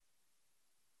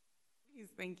Please,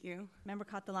 thank you. Member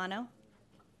Catalano?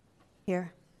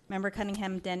 Here. Member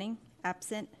Cunningham-Denning?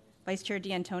 Absent. Vice Chair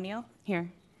D'Antonio?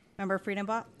 Here. Member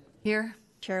Friedenbach? Here.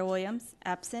 Chair Williams?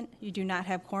 Absent. You do not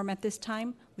have quorum at this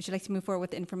time. Would you like to move forward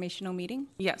with the informational meeting?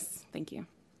 Yes, thank you.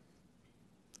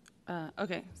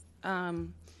 Okay,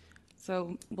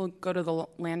 so we'll go to the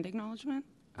land acknowledgement.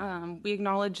 We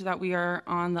acknowledge that we are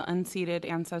on the unceded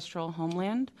ancestral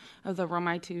homeland of the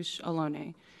Ramaytush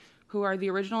Ohlone, who are the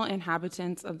original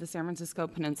inhabitants of the San Francisco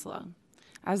Peninsula.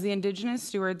 As the indigenous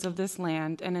stewards of this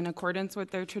land and in accordance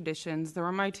with their traditions, the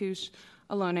Ramaytush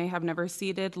Ohlone have never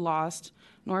ceded, lost,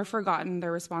 nor forgotten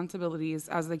their responsibilities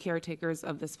as the caretakers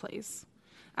of this place,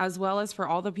 as well as for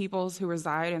all the peoples who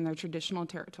reside in their traditional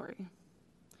territory.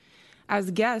 As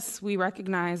guests, we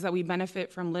recognize that we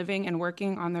benefit from living and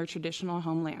working on their traditional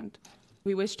homeland.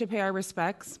 We wish to pay our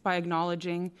respects by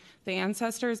acknowledging the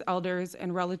ancestors, elders,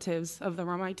 and relatives of the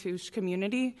Ramaytush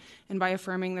community and by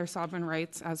affirming their sovereign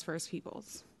rights as First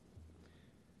Peoples.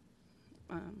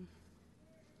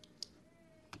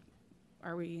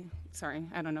 Sorry,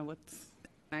 I don't know what's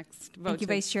next. Thank you,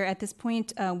 Vice Chair. At this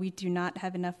point, we do not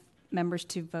have enough members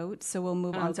to vote, so we'll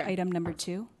move on to item number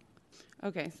 2.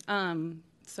 Okay,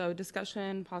 so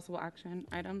discussion, possible action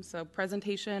items. So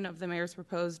presentation of the mayor's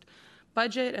proposed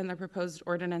budget and the proposed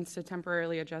ordinance to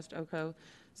temporarily adjust OCO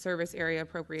service area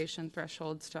appropriation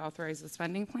thresholds to authorize the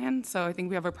spending plan. So I think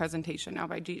we have a presentation now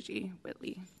by Gigi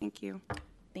Whitley. Thank you.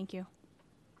 Thank you.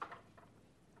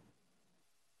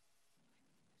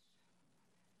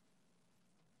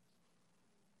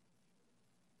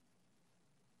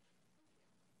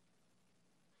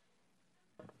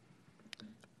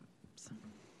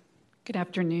 Good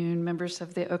afternoon, members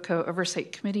of the OCO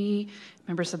Oversight Committee,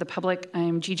 members of the public.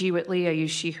 I'm Gigi Whitley. I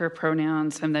use she, her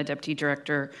pronouns. I'm the Deputy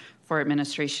Director for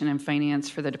Administration and Finance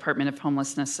for the Department of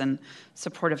Homelessness and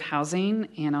Supportive Housing,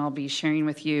 and I'll be sharing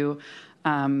with you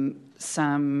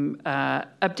some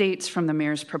updates from the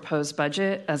Mayor's proposed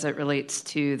budget as it relates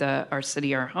to the Our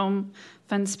City, Our Home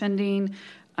fund spending,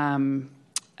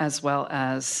 as well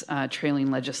as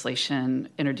trailing legislation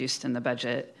introduced in the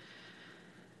budget.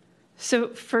 So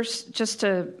first, just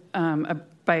to,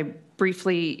 by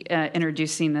briefly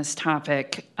introducing this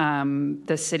topic,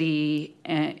 the city,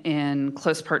 in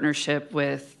close partnership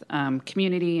with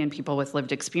community and people with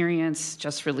lived experience,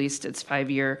 just released its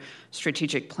 5-year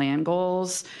strategic plan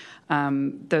goals.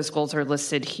 Those goals are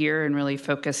listed here and really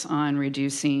focus on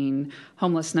reducing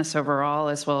homelessness overall,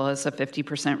 as well as a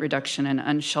 50% reduction in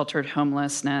unsheltered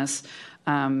homelessness,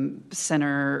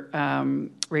 center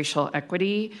racial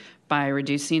equity, by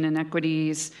reducing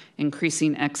inequities,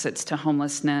 increasing exits to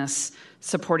homelessness,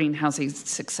 supporting housing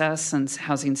success and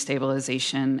housing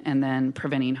stabilization, and then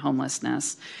preventing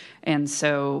homelessness. And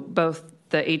so both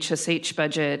the HSH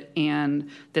budget and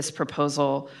this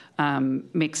proposal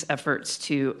makes efforts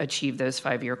to achieve those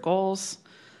 5-year goals.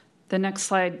 The next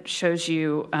slide shows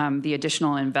you the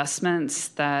additional investments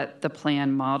that the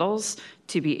plan models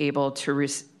to be able to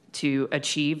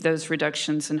achieve those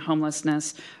reductions in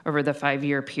homelessness over the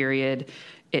 5-year period.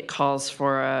 It calls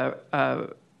for a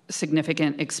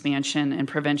significant expansion in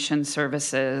prevention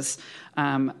services,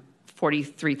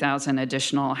 43,000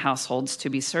 additional households to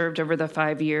be served over the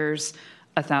 5 years,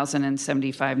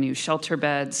 1,075 new shelter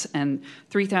beds, and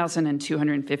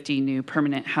 3,250 new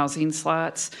permanent housing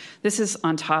slots. This is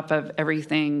on top of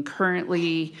everything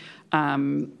currently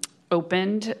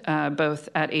opened both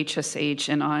at HSH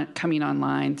and coming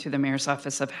online through the Mayor's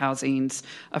Office of Housing's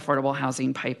Affordable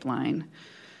Housing Pipeline.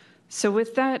 So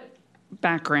with that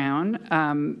background,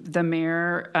 the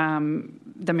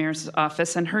Mayor's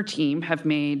Office and her team have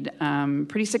made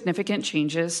pretty significant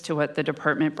changes to what the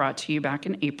department brought to you back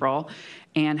in April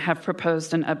and have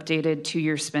proposed an updated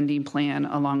 2-year spending plan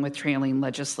along with trailing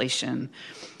legislation.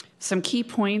 Some key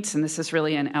points, and this is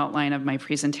really an outline of my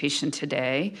presentation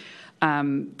today.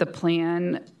 The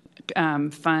plan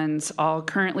funds all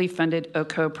currently funded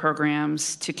OCO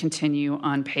programs to continue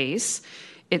on pace.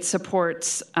 It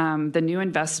supports the new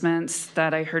investments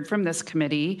that I heard from this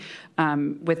committee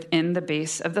within the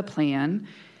base of the plan.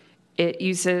 It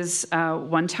uses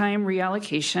one-time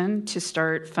reallocation to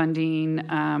start funding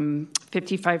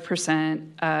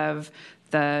 55% of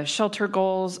the shelter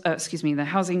goals, the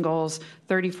housing goals,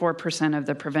 34% of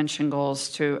the prevention goals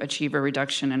to achieve a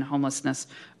reduction in homelessness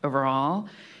overall.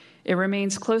 It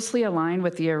remains closely aligned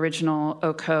with the original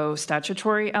OCO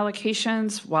statutory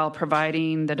allocations while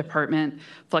providing the department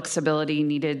flexibility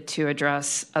needed to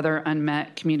address other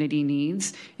unmet community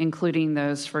needs, including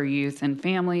those for youth and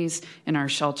families in our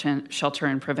shelter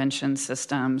and prevention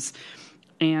systems.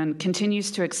 and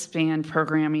continues to expand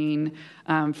programming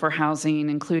for housing,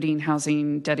 including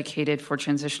housing dedicated for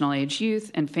transitional age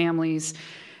youth and families.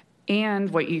 And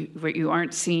what you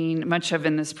aren't seeing much of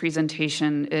in this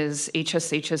presentation is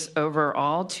HSH's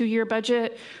overall 2-year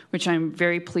budget, which I'm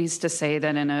very pleased to say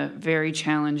that in a very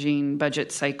challenging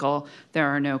budget cycle, there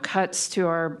are no cuts to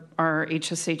our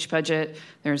HSH budget.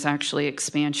 There's actually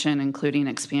expansion, including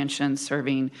expansion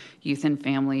serving youth and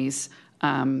families,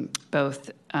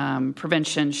 both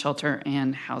prevention, shelter,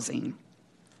 and housing.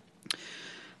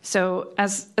 So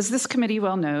as this committee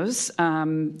well knows,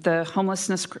 the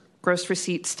homelessness gross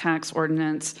receipts tax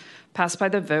ordinance passed by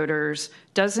the voters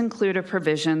does include a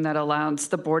provision that allows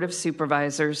the Board of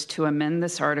Supervisors to amend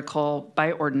this article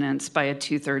by ordinance by a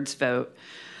 2/3 vote,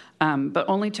 but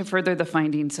only to further the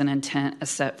findings and intent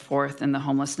as set forth in the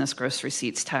homelessness gross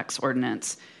receipts tax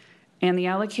ordinance. And the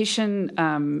allocation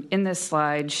in this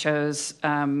slide shows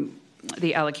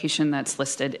the allocation that's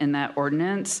listed in that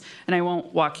ordinance. And I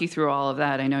won't walk you through all of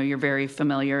that. I know you're very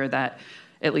familiar that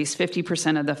at least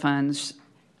 50% of the funds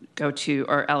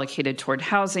are allocated toward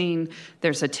housing.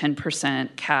 There's a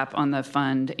 10% cap on the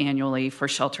fund annually for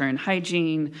shelter and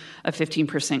hygiene, a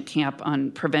 15% cap on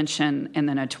prevention, and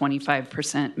then a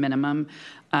 25% minimum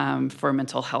for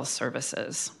mental health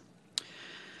services.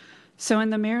 So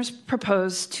in the mayor's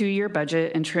proposed 2-year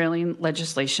budget and trailing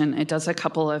legislation, it does a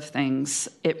couple of things.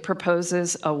 It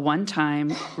proposes a one-time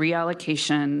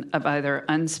reallocation of either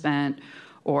unspent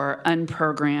or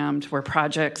unprogrammed, where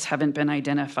projects haven't been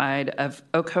identified, of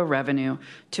OCO revenue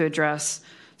to address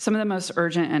some of the most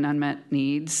urgent and unmet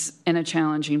needs in a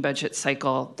challenging budget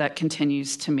cycle that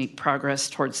continues to make progress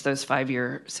towards those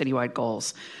 5-year citywide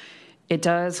goals. It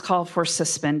does call for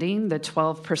suspending the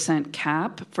 12%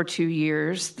 cap for 2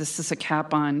 years. This is a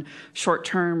cap on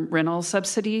short-term rental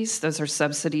subsidies. Those are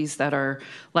subsidies that are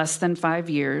less than 5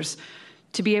 years,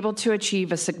 to be able to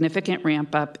achieve a significant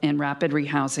ramp up in rapid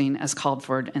rehousing as called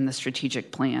for in the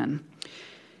strategic plan.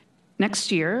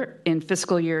 Next year, in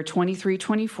fiscal year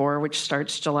 23-24, which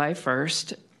starts July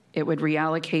 1st, it would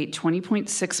reallocate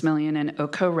 $20.6 million in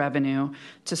OCO revenue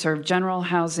to serve general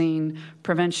housing,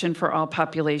 prevention for all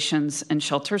populations, and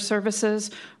shelter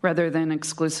services, rather than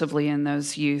exclusively in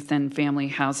those youth and family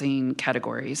housing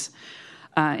categories.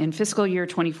 In fiscal year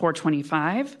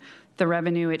 24-25, the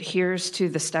revenue adheres to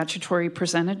the statutory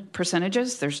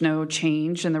percentages. There's no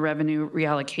change in the revenue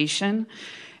reallocation.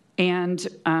 And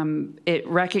it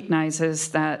recognizes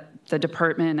that the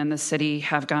department and the city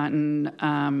have gotten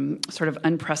sort of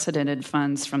unprecedented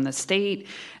funds from the state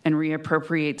and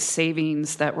reappropriates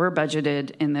savings that were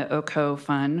budgeted in the OCO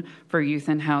fund for youth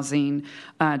and housing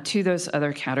to those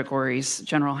other categories: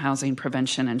 general housing,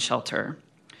 prevention, and shelter.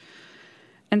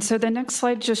 And so the next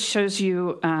slide just shows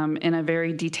you in a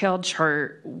very detailed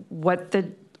chart what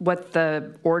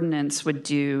the ordinance would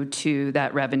do to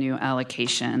that revenue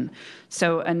allocation.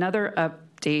 So another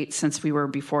update since we were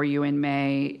before you in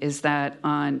May is that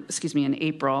in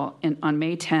April, on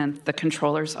May 10th, the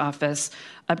Controller's Office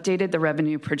updated the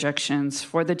revenue projections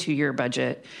for the 2-year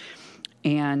budget.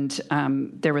 And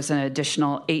there was an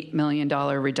additional $8 million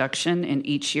reduction in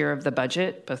each year of the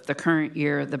budget, both the current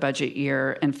year, the budget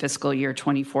year, and fiscal year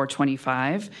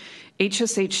 24-25.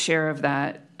 HSH's share of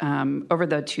that over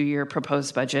the 2-year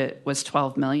proposed budget was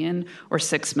 $12 million, or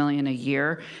 $6 million a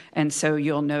year. And so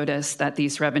you'll notice that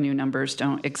these revenue numbers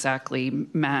don't exactly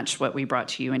match what we brought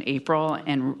to you in April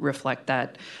and reflect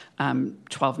that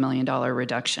 $12 million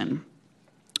reduction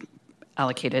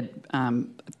allocated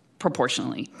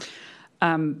proportionally.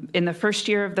 In the first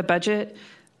year of the budget,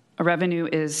 revenue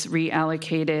is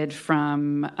reallocated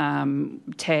from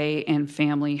TAY and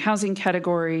family housing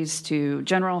categories to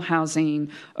general housing,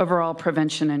 overall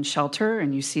prevention, and shelter,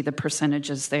 and you see the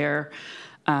percentages there.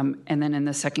 And then in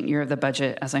the second year of the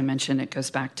budget, as I mentioned, it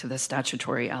goes back to the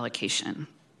statutory allocation.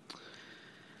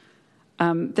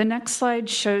 The next slide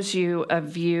shows you a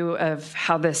view of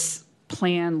how this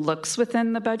plan looks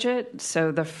within the budget.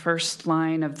 So the first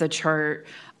line of the chart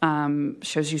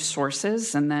shows you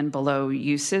sources, and then below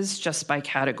uses just by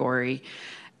category.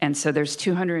 And so there's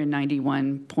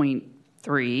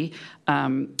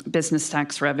 291.3 business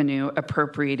tax revenue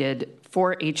appropriated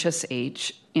for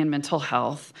HSH and mental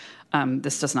health.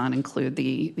 This does not include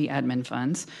the admin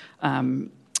funds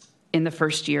in the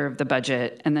first year of the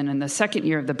budget. And then in the second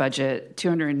year of the budget,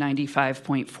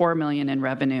 295.4 million in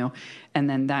revenue. And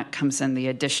then that comes in the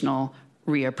additional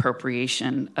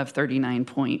reappropriation of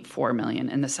 39.4 million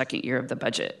in the second year of the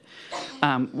budget.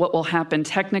 What will happen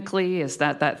technically is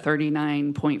that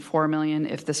 39.4 million,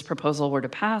 if this proposal were to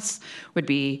pass, would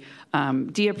be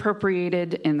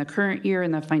deappropriated in the current year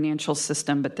in the financial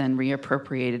system, but then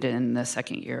reappropriated in the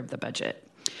second year of the budget.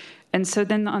 And so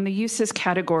then on the uses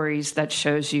categories, that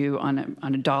shows you on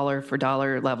a dollar for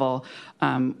dollar level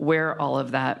where all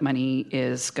of that money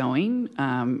is going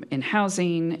in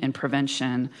housing and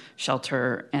prevention,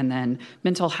 shelter, and then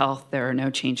mental health. There are no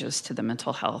changes to the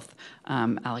mental health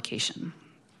allocation.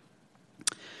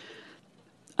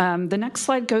 The next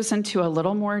slide goes into a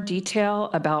little more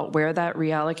detail about where that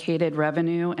reallocated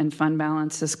revenue and fund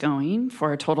balance is going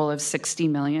for a total of $60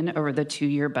 million over the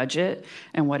 2-year budget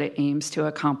and what it aims to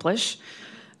accomplish.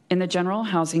 In the general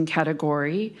housing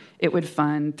category, it would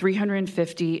fund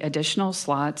 350 additional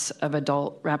slots of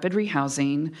adult rapid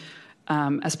rehousing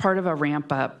as part of a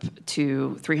ramp up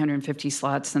to 350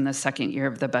 slots in the second year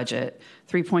of the budget,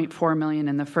 $3.4 million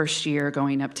in the first year,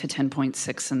 going up to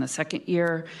 $10.6 in the second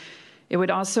year. It would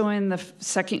also, in the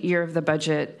second year of the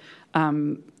budget,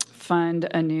 fund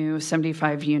a new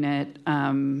 75-unit,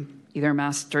 either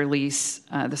master lease.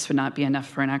 This would not be enough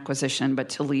for an acquisition, but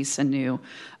to lease a new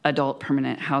adult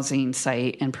permanent housing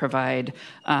site and provide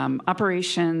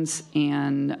operations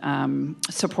and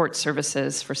support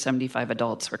services for 75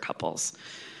 adults or couples.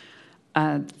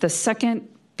 The second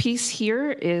piece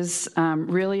here is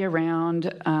really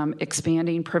around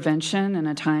expanding prevention in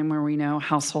a time where we know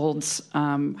households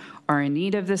are in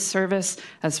need of this service,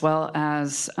 as well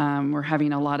as we're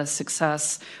having a lot of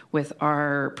success with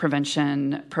our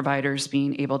prevention providers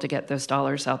being able to get those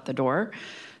dollars out the door.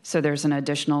 So there's an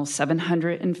additional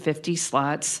 750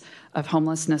 slots of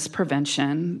homelessness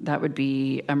prevention. That would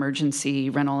be emergency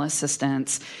rental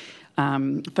assistance,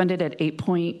 funded at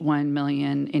 $8.1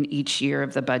 million in each year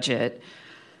of the budget.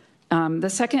 The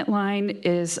second line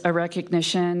is a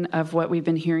recognition of what we've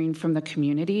been hearing from the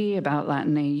community about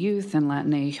Latina youth and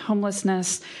Latina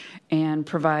homelessness, and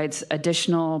provides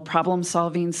additional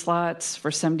problem-solving slots for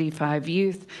 75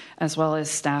 youth, as well as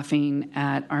staffing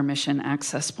at our mission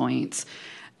access points.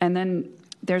 And then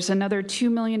there's another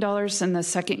 $2 million in the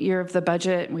second year of the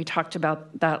budget. We talked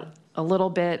about that a little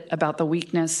bit, about the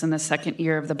weakness in the second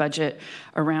year of the budget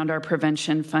around our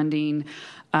prevention funding.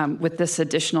 With this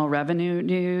additional revenue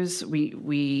news,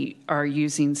 we are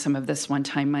using some of this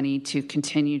one-time money to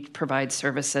continue to provide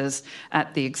services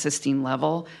at the existing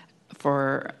level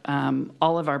for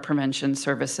all of our prevention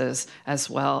services, as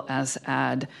well as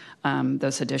add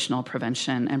those additional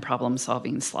prevention and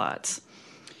problem-solving slots.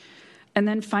 And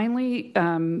then finally,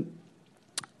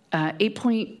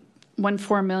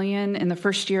 $8.14 million in the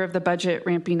first year of the budget,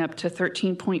 ramping up to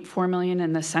 $13.4 million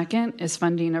in the second, is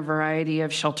funding a variety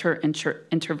of shelter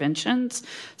interventions.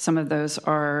 Some of those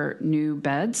are new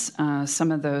beds.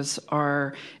 Some of those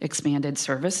are expanded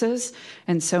services.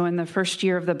 And so in the first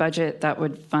year of the budget, that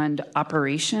would fund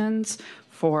operations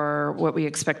for what we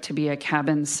expect to be a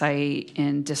cabin site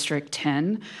in District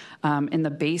 10. In the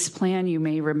base plan, you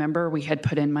may remember we had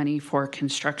put in money for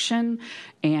construction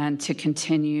and to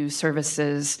continue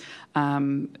services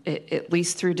at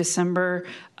least through December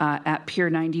at Pier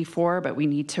 94, but we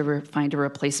need to find a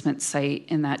replacement site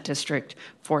in that district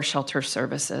for shelter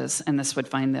services, and this would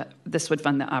fund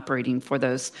the operating for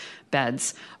those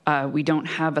beds. We don't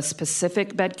have a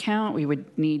specific bed count. We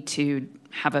would need to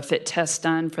have a fit test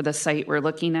done for the site we're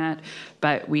looking at,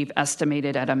 but we've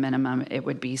estimated at a minimum it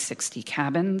would be 60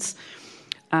 cabins.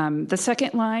 The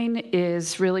second line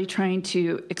is really trying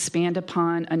to expand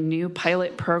upon a new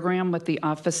pilot program with the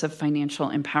Office of Financial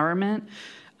Empowerment,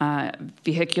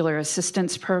 vehicular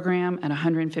assistance program at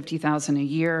 $150,000 a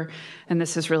year. And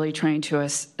this is really trying to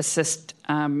assist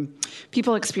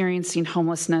people experiencing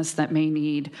homelessness that may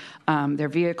need their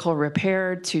vehicle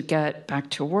repaired to get back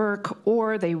to work,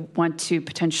 or they want to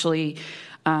potentially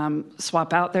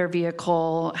swap out their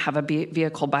vehicle, have a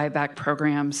vehicle buyback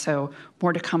program. So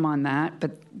more to come on that,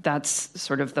 but that's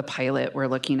sort of the pilot we're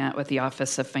looking at with the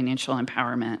Office of Financial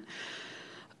Empowerment.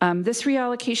 This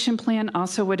reallocation plan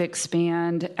also would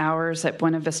expand hours at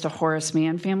Buena Vista Horace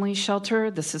Mann Family Shelter.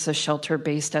 This is a shelter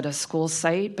based at a school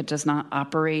site, but does not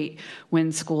operate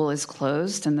when school is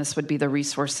closed. And this would be the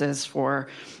resources for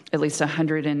at least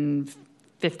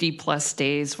 150 plus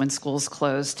days when school's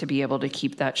closed to be able to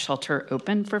keep that shelter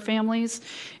open for families.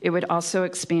 It would also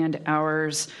expand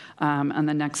hours on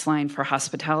the next line for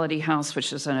Hospitality House,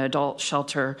 which is an adult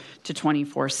shelter, to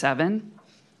 24/7.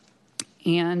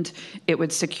 And it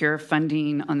would secure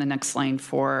funding on the next line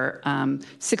for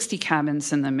 60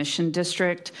 cabins in the Mission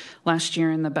District. Last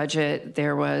year in the budget,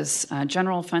 there was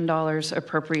general fund dollars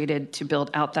appropriated to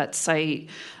build out that site,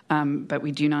 but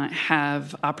we do not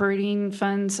have operating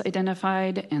funds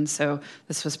identified. And so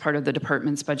this was part of the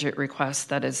department's budget request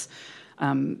that is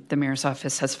the mayor's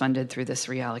office has funded through this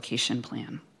reallocation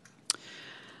plan.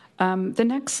 The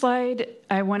next slide,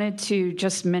 I wanted to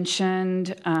just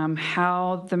mention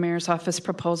how the mayor's office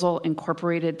proposal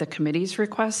incorporated the committee's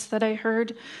requests that I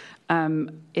heard.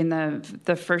 In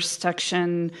the first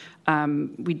section,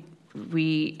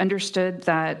 we understood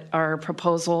that our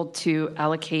proposal to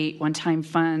allocate one-time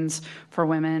funds for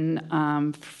women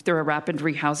through a rapid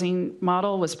rehousing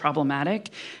model was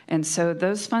problematic. And so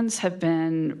those funds have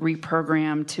been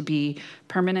reprogrammed to be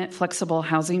permanent flexible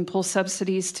housing pool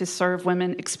subsidies to serve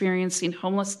women experiencing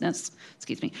homelessness,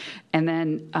 And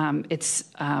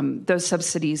then those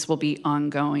subsidies will be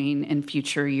ongoing in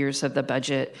future years of the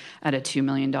budget at a $2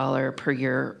 million per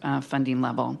year funding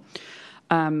level.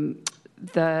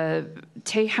 The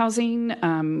TAY housing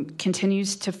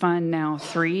continues to fund now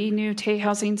 3 new TAY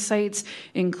housing sites,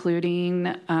 including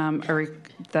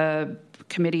the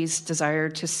committee's desire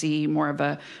to see more of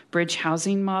a bridge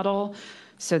housing model.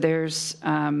 So there's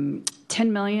 $10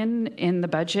 million in the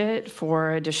budget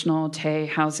for additional TAY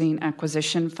housing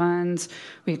acquisition funds.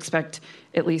 We expect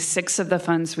at least 6 of the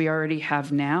funds we already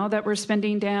have now that we're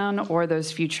spending down, or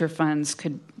those future funds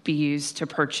could be used to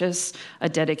purchase a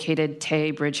dedicated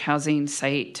TAY bridge housing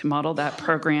site to model that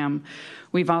program.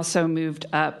 We've also moved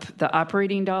up the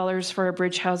operating dollars for a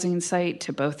bridge housing site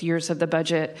to both years of the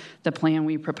budget. The plan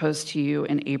we proposed to you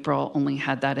in April only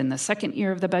had that in the second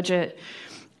year of the budget.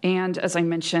 And as I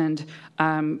mentioned,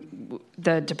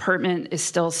 the department is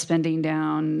still spending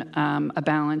down a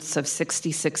balance of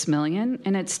 $66 million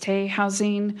in its TAY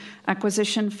housing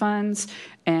acquisition funds,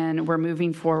 and we're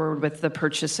moving forward with the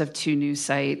purchase of 2 new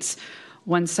sites.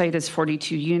 One site is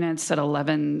 42 units at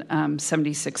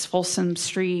 1176 Folsom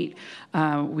Street.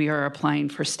 We are applying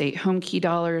for state home key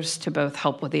dollars to both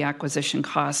help with the acquisition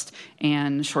cost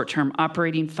and short-term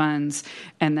operating funds.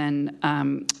 And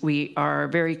then we are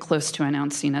very close to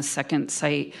announcing a second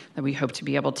site that we hope to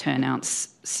be able to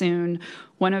announce soon.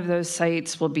 One of those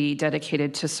sites will be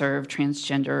dedicated to serve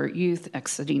transgender youth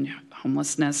exiting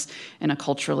homelessness in a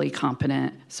culturally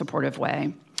competent, supportive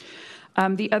way.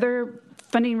 The other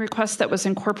funding request that was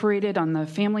incorporated on the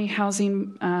family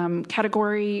housing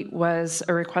category was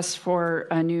a request for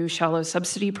a new shallow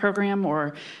subsidy program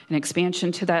or an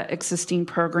expansion to that existing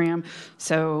program.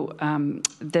 So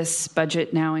this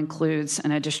budget now includes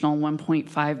an additional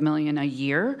 $1.5 million a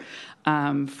year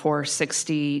for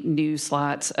 60 new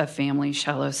slots of family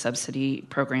shallow subsidy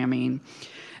programming.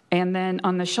 And then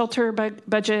on the shelter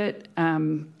budget,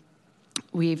 the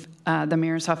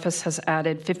mayor's office has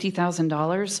added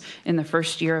 $50,000 in the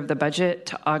first year of the budget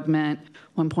to augment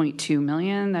 $1.2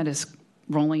 million. That is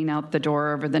rolling out the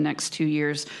door over the next 2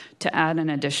 years to add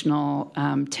an additional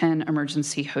 10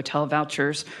 emergency hotel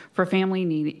vouchers for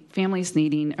families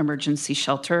needing emergency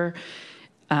shelter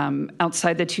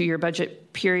outside the 2-year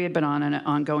budget period, but on an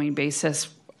ongoing basis.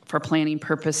 For planning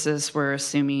purposes, we're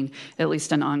assuming at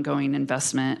least an ongoing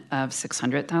investment of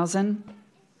 $600,000.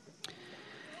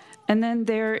 And then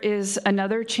there is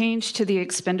another change to the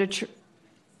expenditure.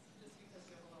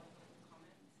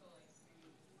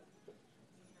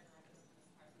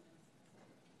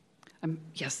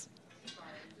 Yes.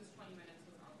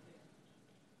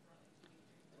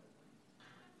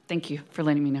 Thank you for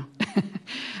letting me know.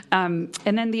 And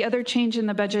then the other change in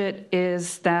the budget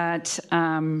is that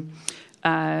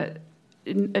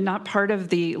not part of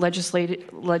the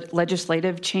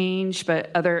legislative change, but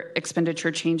other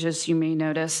expenditure changes you may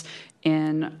notice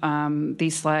in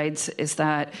these slides is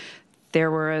that there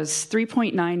was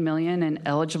 $3.9 million in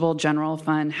eligible general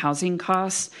fund housing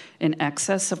costs in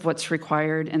excess of what's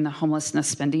required in the homelessness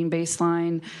spending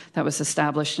baseline that was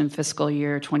established in fiscal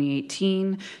year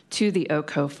 2018 to the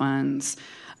OCO funds.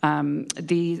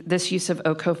 This use of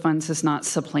OCO funds is not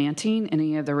supplanting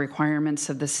any of the requirements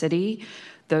of the city.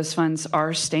 Those funds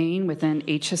are staying within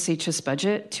HSH's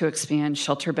budget to expand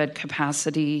shelter bed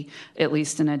capacity, at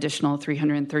least an additional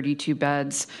 332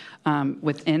 beds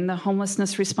within the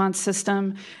homelessness response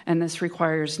system, and this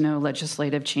requires no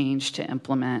legislative change to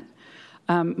implement.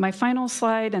 My final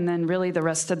slide, and then really the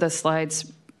rest of the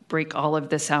slides break all of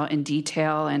this out in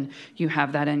detail, and you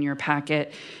have that in your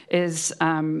packet, is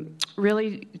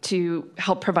really to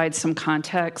help provide some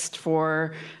context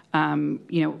for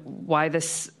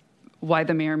why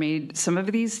the mayor made some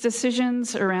of these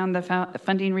decisions around the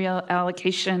funding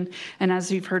reallocation. And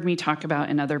as you've heard me talk about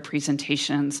in other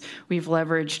presentations, we've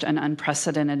leveraged an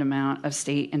unprecedented amount of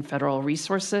state and federal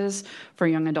resources for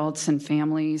young adults and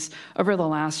families over the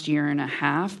last year and a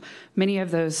half. Many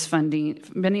of those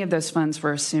funds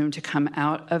were assumed to come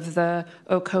out of the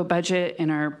OCO budget in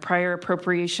our prior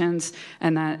appropriations,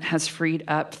 and that has freed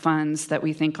up funds that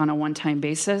we think on a one-time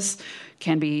basis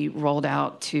can be rolled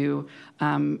out to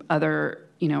other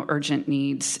urgent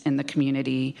needs in the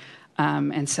community.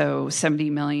 And so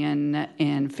 $70 million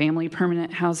in family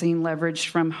permanent housing leverage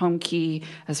from HomeKey,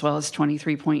 as well as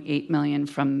 $23.8 million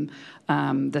from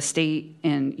the state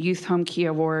in Youth HomeKey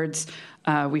Awards.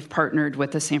 We've partnered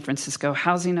with the San Francisco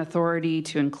Housing Authority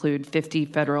to include 50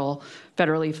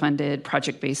 federally funded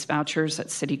project-based vouchers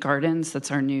at City Gardens. That's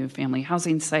our new family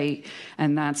housing site,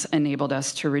 and that's enabled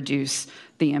us to reduce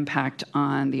the impact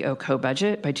on the OCO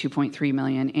budget by $2.3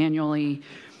 million annually.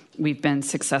 We've been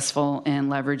successful in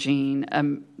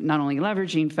leveraging, not only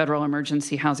leveraging federal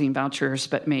emergency housing vouchers,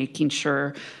 but making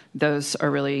sure those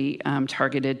are really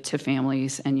targeted to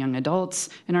families and young adults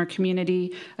in our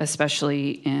community,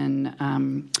 especially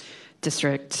in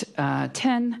District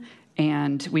 10.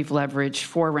 And we've leveraged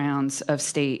 4 rounds of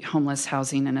state homeless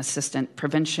housing and assistant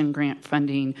prevention grant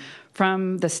funding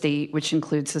from the state, which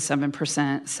includes the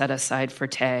 7% set aside for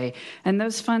TAY. And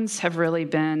those funds have really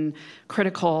been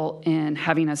critical in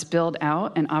having us build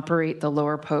out and operate the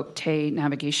Lower Polk TAY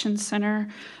Navigation Center,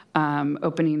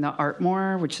 opening the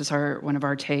Artmore, which is one of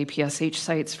our TAY PSH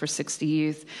sites for 60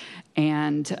 youth.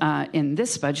 And in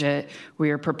this budget, we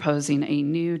are proposing a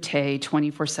new TAY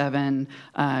 24/7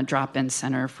 drop-in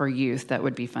center for youth that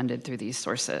would be funded through these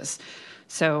sources.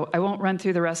 So I won't run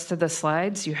through the rest of the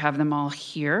slides. You have them all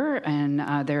here,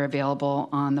 and they're available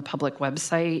on the public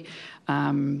website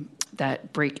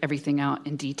that break everything out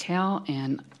in detail.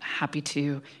 And happy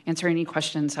to answer any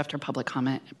questions after public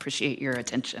comment. Appreciate your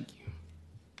attention.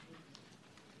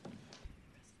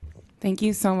 Thank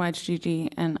you so much, Gigi,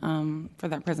 and for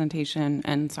that presentation.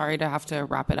 And sorry to have to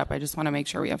wrap it up. I just want to make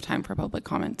sure we have time for public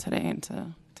comment today and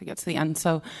to get to the end.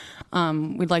 So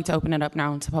we'd like to open it up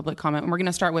now to public comment. And we're going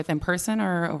to start with in person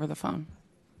or over the phone.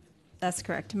 That's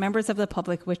correct. Members of the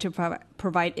public wish to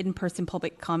provide in-person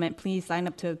public comment, please sign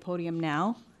up to the podium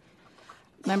now.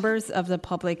 Members of the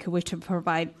public who wish to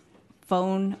provide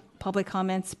phone public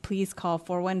comments, please call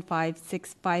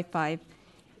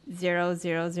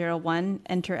 415-655-0001.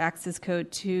 Enter access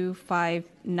code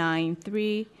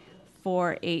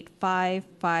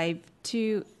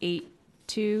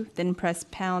 2593-485-5282. Then press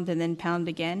pound and then pound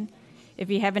again. If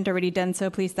you haven't already done so,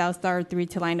 please dial *3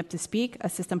 to line up to speak. A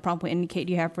system prompt will indicate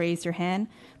you have raised your hand.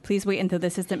 Please wait until the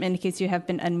system indicates you have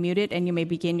been unmuted and you may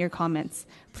begin your comments.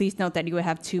 Please note that you will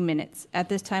have 2 minutes. At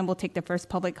this time, we'll take the first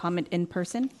public comment in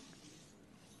person.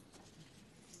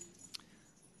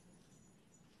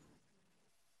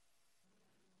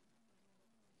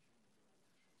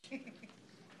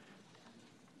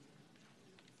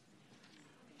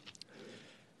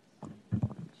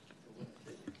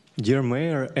 Dear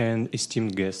Mayor and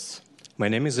esteemed guests, my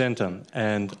name is Anton,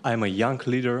 and I'm a young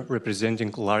leader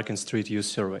representing Larkin Street Youth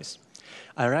Service.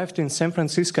 I arrived in San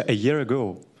Francisco a year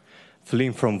ago,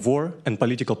 fleeing from war and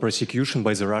political persecution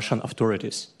by the Russian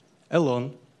authorities,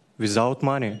 alone, without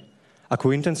money,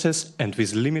 acquaintances, and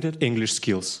with limited English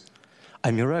skills.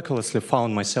 I miraculously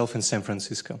found myself in San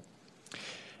Francisco.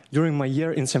 During my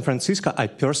year in San Francisco, I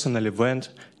personally went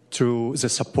through the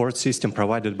support system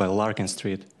provided by Larkin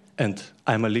Street, and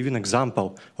I'm a living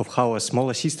example of how a small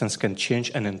assistance can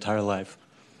change an entire life.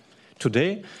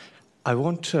 Today, I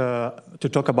want to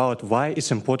talk about why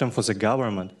it's important for the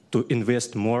government to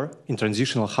invest more in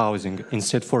transitional housing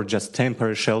instead for just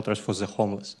temporary shelters for the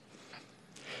homeless.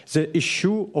 The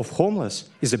issue of homeless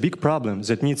is a big problem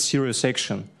that needs serious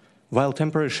action. While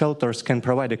temporary shelters can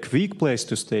provide a quick place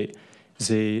to stay,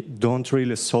 they don't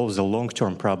really solve the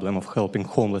long-term problem of helping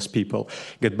homeless people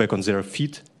get back on their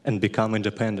feet and become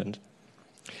independent.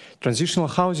 Transitional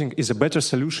housing is a better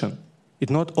solution.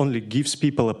 It not only gives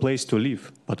people a place to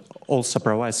live, but also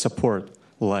provides support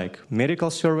like medical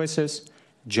services,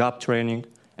 job training,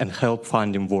 and help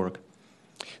finding work.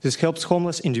 This helps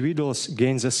homeless individuals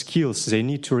gain the skills they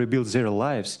need to rebuild their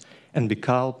lives and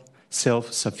become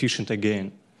self-sufficient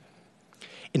again.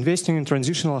 Investing in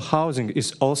transitional housing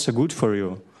is also good for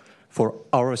you, for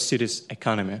our city's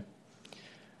economy.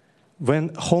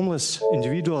 When homeless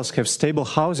individuals have stable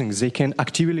housing, they can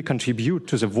actively contribute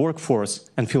to the workforce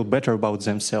and feel better about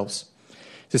themselves.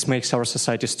 This makes our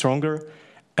society stronger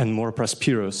and more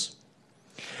prosperous.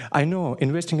 I know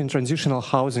investing in transitional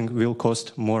housing will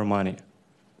cost more money,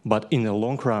 but in the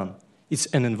long run, it's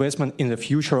an investment in the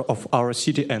future of our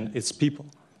city and its people.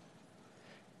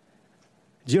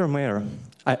 Dear Mayor,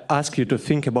 I ask you to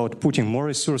think about putting more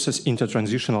resources into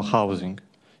transitional housing.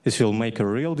 This will make a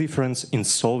real difference in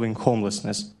solving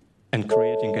homelessness and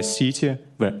creating a city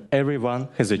where everyone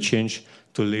has a chance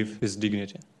to live with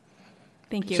dignity.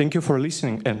 Thank you. Thank you for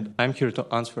listening, and I'm here to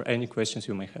answer any questions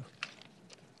you may have.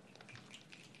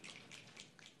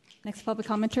 Next public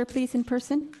commenter, please, in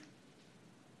person.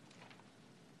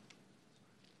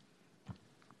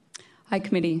 Hi,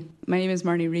 committee. My name is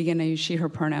Marnie Regan. I use she, her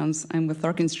pronouns. I'm with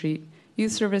Larkin Street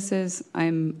Youth Services.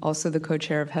 I'm also the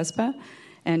co-chair of HESPA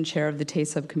and chair of the TAY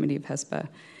subcommittee of HESPA.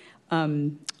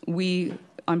 We,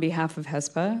 on behalf of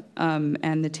HESPA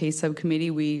and the TAY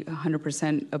subcommittee, we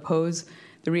 100% oppose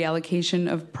the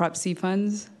reallocation of Prop C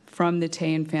funds from the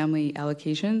TAY and family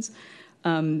allocations.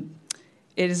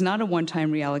 It is not a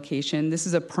one-time reallocation. This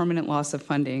is a permanent loss of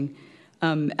funding.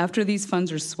 After these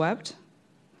funds are swept,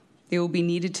 they will be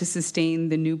needed to sustain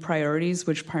the new priorities,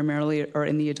 which primarily are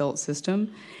in the adult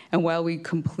system. And while we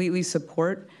completely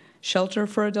support shelter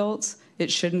for adults,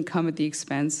 it shouldn't come at the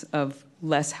expense of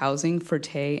less housing for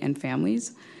TAY and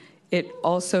families. It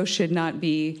also should not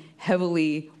be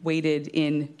heavily weighted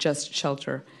in just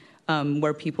shelter,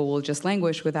 where people will just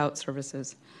languish without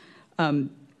services.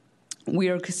 We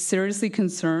are seriously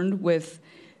concerned with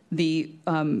the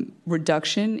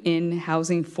reduction in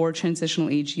housing for transitional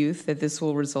age youth that this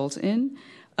will result in.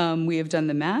 We have done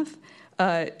the math.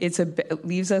 It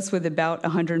leaves us with about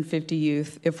 150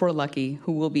 youth, if we're lucky,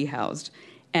 who will be housed,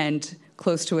 and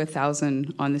close to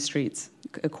 1,000 on the streets,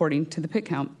 according to the PIT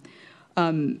count.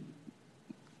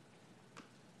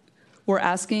 We're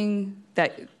asking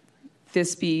that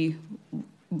this be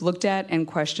looked at and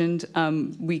questioned.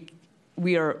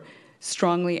 We are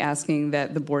strongly asking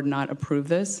that the board not approve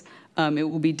this. It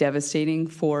will be devastating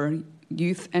for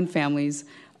youth and families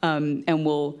and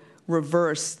will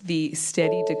reverse the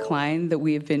steady decline that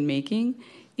we have been making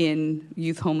in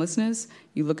youth homelessness.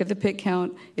 You look at the PIT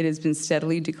count, it has been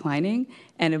steadily declining,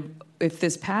 and if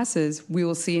this passes, we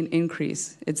will see an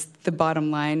increase. It's the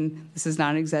bottom line. This is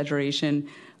not an exaggeration.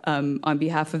 On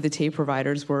behalf of the TAY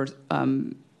providers, we're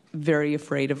very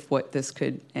afraid of what this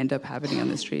could end up happening on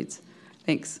the streets.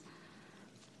 Thanks.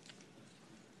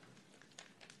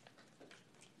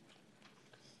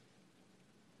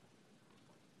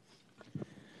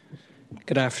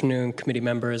 Good afternoon, committee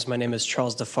members. My name is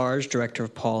Charles Defarge, Director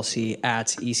of Policy at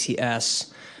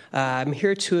ECS. I'm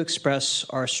here to express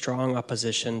our strong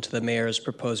opposition to the mayor's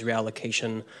proposed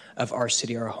reallocation of our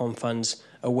CDR home funds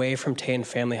away from TAY and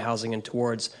family housing and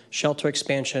towards shelter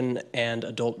expansion and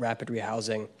adult rapid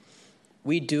rehousing.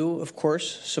 We do, of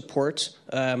course, support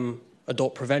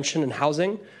adult prevention and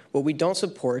housing. What we don't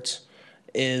support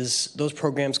is those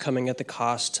programs coming at the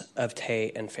cost of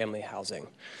TAY and family housing.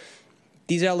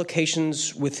 These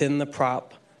allocations within the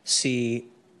Prop C,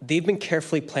 they've been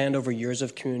carefully planned over years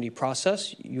of community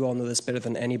process. You all know this better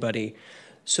than anybody.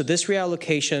 So this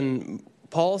reallocation,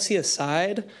 policy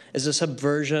aside, is a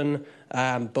subversion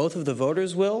both of the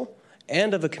voters' will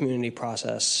and of a community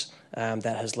process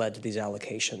that has led to these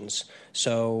allocations.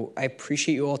 So I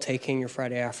appreciate you all taking your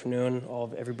Friday afternoon, all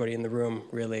of everybody in the room,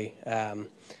 really, and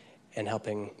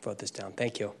helping vote this down.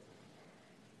 Thank you.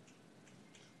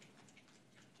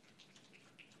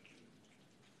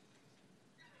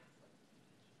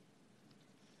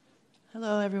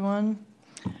 Hello, everyone.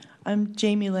 I'm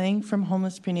Jamie Lang from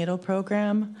Homeless Prenatal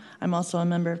Program. I'm also a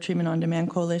member of Treatment on Demand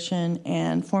Coalition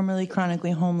and formerly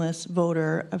chronically homeless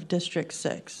voter of District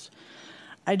 6.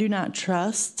 I do not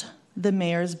trust the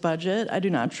mayor's budget. I do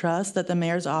not trust that the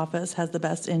mayor's office has the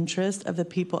best interest of the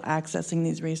people accessing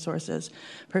these resources.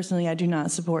 Personally, I do not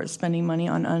support spending money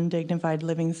on undignified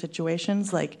living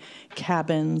situations like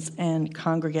cabins and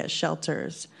congregate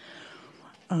shelters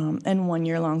and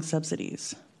one-year-long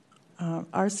subsidies.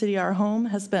 Our CDR home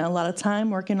has spent a lot of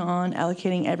time working on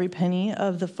allocating every penny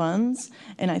of the funds,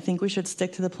 and I think we should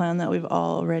stick to the plan that we've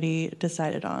already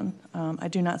decided on. I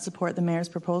do not support the mayor's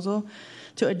proposal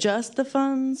to adjust the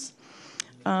funds.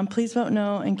 Please vote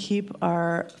no and keep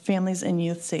our families and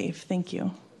youth safe. Thank you.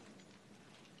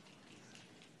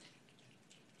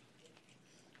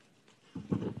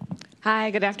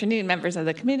 Hi, good afternoon, members of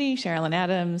the committee. Sherilyn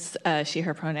Adams, she,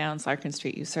 her pronouns, Larkin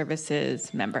Street Youth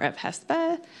Services, member of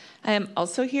HESPA. I am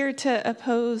also here to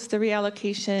oppose the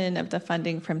reallocation of the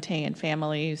funding from TAY and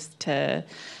families to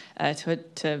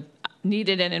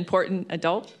needed and important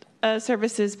adult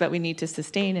services, but we need to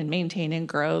sustain and maintain and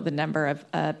grow the number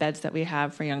of beds that we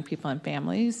have for young people and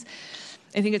families.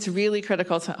 I think it's really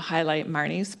critical to highlight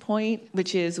Marnie's point,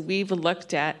 which is we've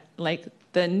looked at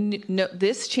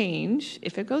this change,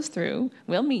 if it goes through,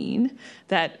 will mean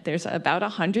that there's about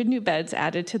 100 new beds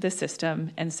added to the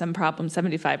system and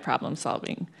 75 problem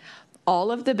solving.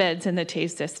 All of the beds in the TAY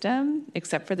system,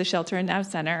 except for the Shelter and Now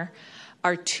Center,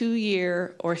 are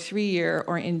 2-year or 3-year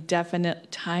or indefinite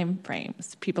time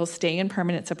frames. People stay in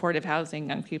permanent supportive housing,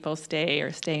 young people stay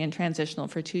in transitional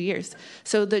for 2 years.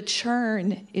 So the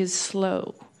churn is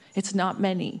slow. It's not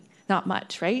many, not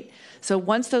much, right? So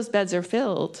once those beds are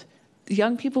filled,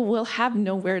 young people will have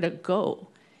nowhere to go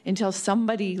until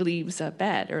somebody leaves a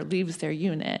bed or leaves their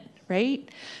unit, right?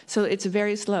 So it's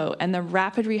very slow. And the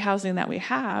rapid rehousing that we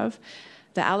have,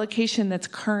 the allocation that's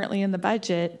currently in the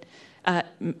budget,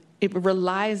 it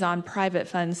relies on private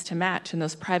funds to match, and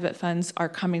those private funds are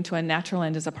coming to a natural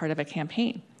end as a part of a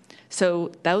campaign.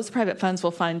 So those private funds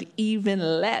will fund even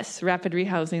less rapid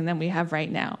rehousing than we have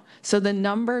right now. So the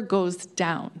number goes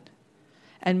down,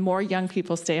 and more young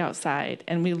people stay outside,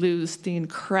 and we lose the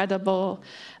incredible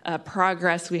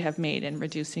progress we have made in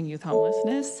reducing youth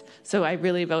homelessness. So I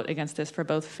really vote against this for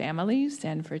both families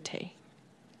and for Tay.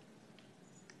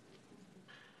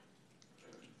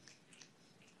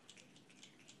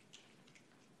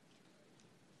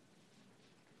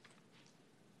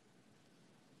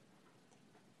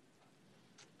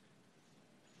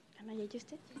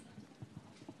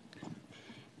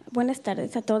 Buenas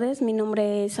tardes a todos. Mi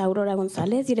nombre es Aurora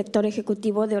González, director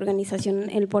ejecutivo de Organización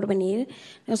El Porvenir.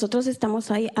 Nosotros estamos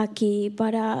aquí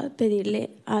para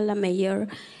pedirle a la mayor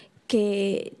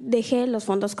que deje los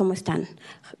fondos como están.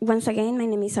 Once again, my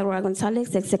name is Aurora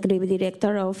González, executive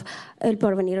director of El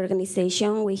Porvenir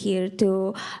organization. We're here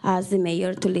to ask the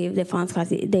mayor to leave the funds as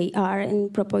they are in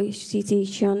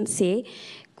Proposition C.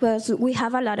 Because we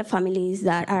have a lot of families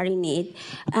that are in need,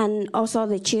 and also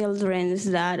the children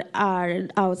that are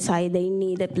outside, they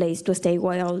need a place to stay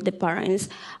while the parents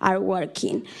are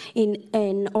working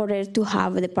in order to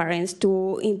have the parents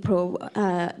to improve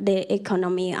the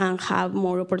economy and have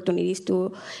more opportunities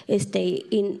to stay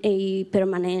in a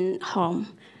permanent home.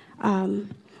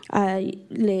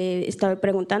 Le estaba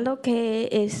preguntando que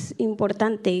es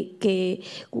importante que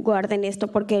guarden esto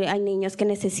porque hay niños que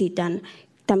necesitan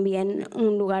también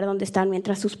un lugar donde están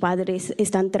mientras sus padres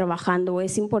están trabajando.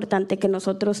 Es importante que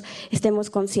nosotros estemos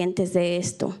conscientes de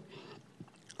esto.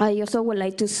 I also would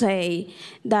like to say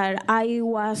that I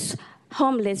was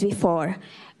homeless before,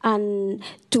 and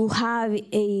to have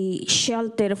a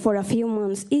shelter for a few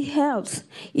months, it helps.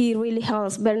 It really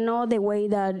helps, but not the way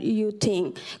that you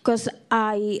think. Because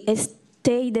I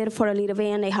stayed there for a little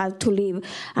bit and I had to leave,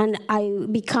 and I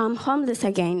become homeless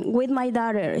again with my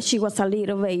daughter. She was a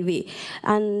little baby,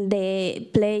 and the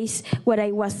place where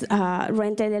I was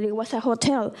rented, it was a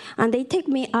hotel, and they take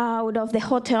me out of the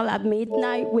hotel at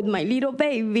midnight with my little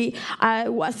baby. I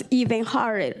was even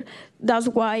harder. That's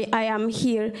why I am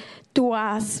here to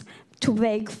ask, to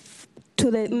beg to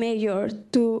the mayor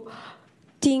to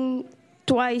think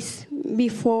twice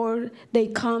before they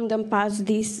come and pass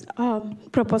this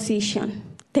proposition.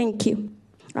 Thank you.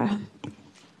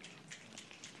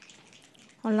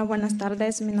 Hola, buenas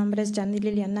tardes. Mi nombre es Yanni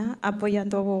Liliana,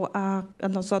 apoyando a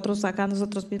nosotros acá,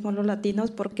 nosotros mismos los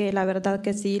latinos, porque la verdad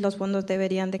que sí, los fondos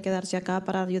deberían de quedarse acá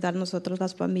para ayudar a nosotros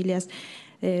las familias.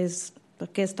 Es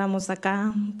porque estamos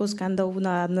acá buscando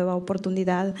una nueva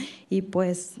oportunidad y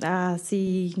pues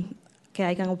así que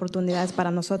hayan oportunidades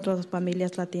para nosotros, las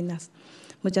familias latinas.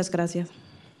 Muchas gracias.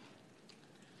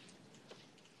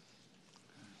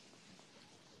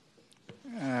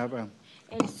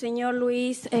 El señor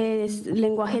Luis es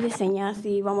lenguaje de señas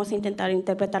y vamos a intentar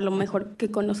interpretar lo mejor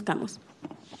que conozcamos.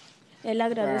 Él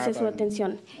agradece su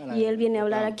atención y él viene a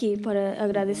hablar aquí para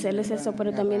agradecerles eso,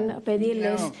 pero también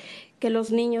pedirles que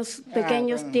los niños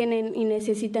pequeños tienen y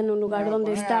necesitan un lugar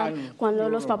donde estar cuando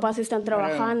los papás están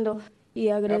trabajando. Y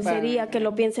agradecería que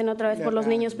lo piensen otra vez por los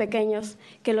niños pequeños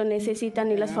que lo necesitan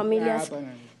y las familias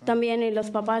también y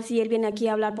los papás. Y él viene aquí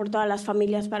a hablar por todas las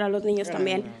familias para los niños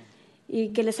también. Y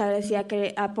que les agradecía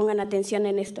que pongan atención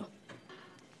en esto.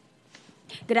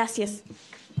 Gracias.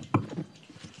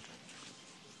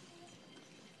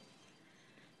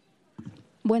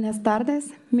 Buenas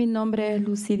tardes, mi nombre es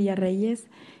Lucidia Reyes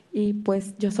y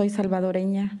pues yo soy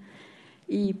salvadoreña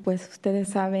y pues ustedes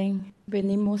saben,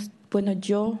 venimos, bueno,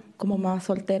 yo como mamá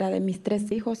soltera de mis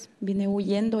 3 hijos vine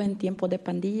huyendo en tiempo de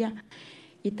pandilla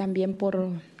y también por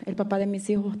el papá de mis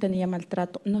hijos tenía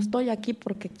maltrato. No estoy aquí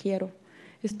porque quiero,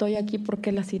 estoy aquí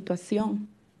porque la situación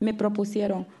me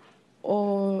propusieron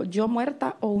o yo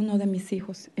muerta o uno de mis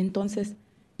hijos. Entonces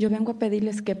yo vengo a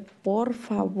pedirles que por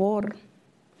favor,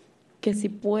 que si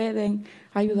pueden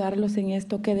ayudarlos en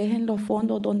esto, que dejen los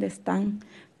fondos donde están,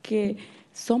 que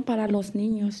son para los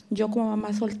niños. Yo como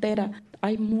mamá soltera,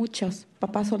 hay muchos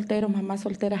papás solteros, mamás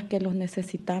solteras que los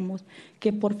necesitamos,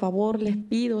 que por favor les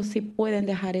pido si pueden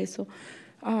dejar eso.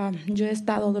 Yo he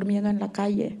estado durmiendo en la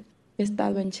calle, he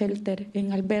estado en shelter,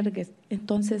 en albergues,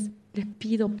 entonces les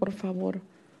pido por favor,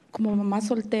 como mamá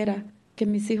soltera, que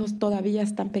mis hijos todavía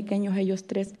están pequeños, ellos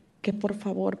 3, que por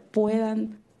favor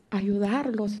puedan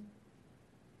ayudarlos.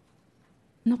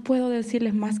 No puedo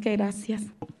decirles más que gracias.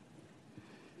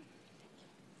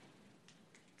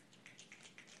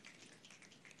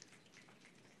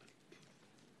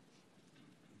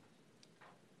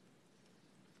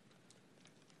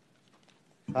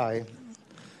 Hi.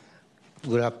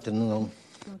 Good afternoon,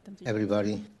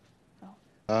 everybody.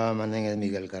 My name is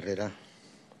Miguel Carrera.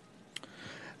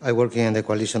 I work in the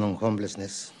Coalition on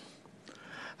Homelessness.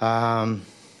 I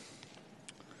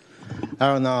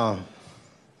don't know.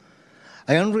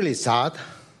 I am really sad.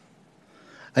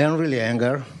 I am really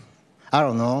angry. I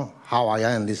don't know how I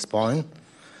am at this point.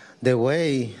 The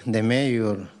way the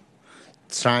mayor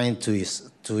trying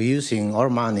to using our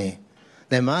money,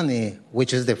 the money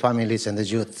which is the families and the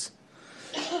youths.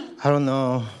 I don't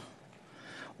know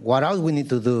what else we need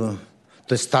to do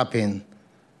to stop the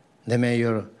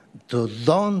mayor to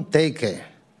don't take it,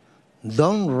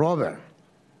 don't rob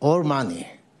our money.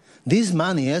 This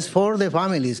money is for the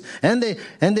families and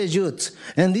the youths,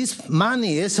 and this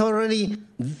money is already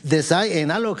decided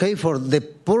and allocated for the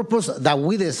purpose that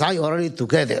we decide already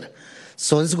together.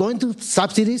 So it's going to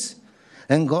subsidies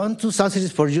and going to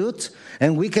subsidies for youth,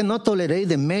 and we cannot tolerate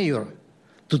the mayor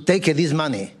to take this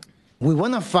money. We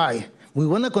want to fight. We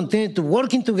want to continue to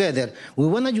working together. We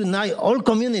want to unite all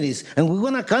communities, and we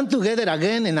want to come together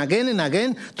again and again and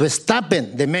again to stop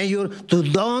the mayor to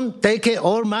don't take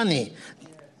our money.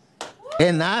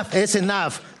 Enough is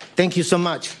enough. Thank you so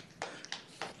much.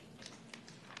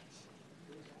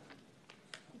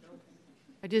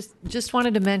 I just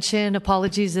wanted to mention,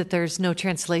 apologies that there's no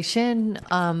translation,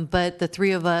 but the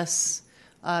three of us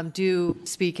do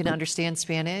speak and understand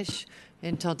Spanish.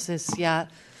 Entonces, ya.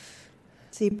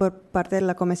 Sí, por parte de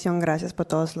la comisión, gracias por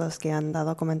todos los que han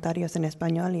dado comentarios en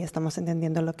español y estamos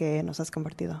entendiendo lo que nos han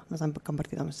compartido.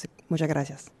 Muchas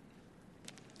gracias.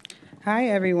 Hi,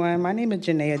 everyone. My name is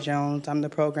Janaea Jones. I'm the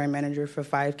program manager for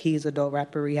 5 Keys Adult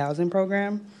Rapid Rehousing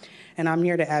Program, and I'm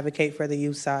here to advocate for the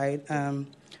youth side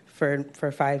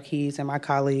for 5 Keys and my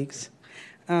colleagues.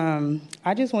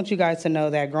 I just want you guys to know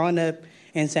that growing up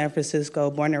in San Francisco,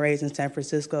 born and raised in San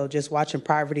Francisco, just watching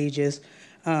poverty just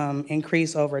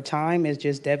increase over time is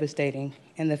just devastating.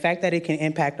 And the fact that it can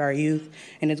impact our youth,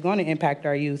 and it's going to impact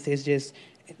our youth, is just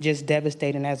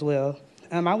devastating as well.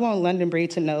 I want London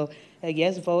Breed to know a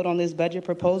yes vote on this budget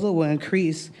proposal will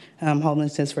increase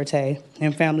homelessness for Tay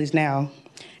and families now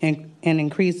and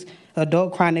increase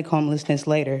adult chronic homelessness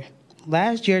later.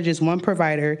 Last year, just one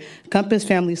provider, Compass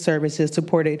Family Services,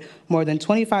 supported more than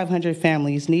 2,500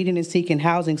 families needing and seeking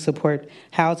housing support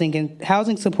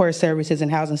services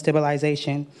and housing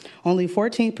stabilization. Only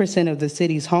 14% of the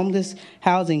city's homeless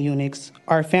housing units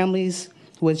are families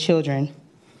with children.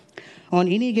 On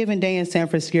any given day in San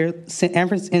Francisco,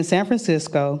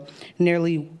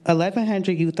 nearly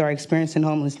 1,100 youth are experiencing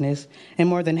homelessness, and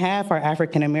more than half are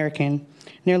African American.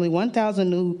 Nearly 1,000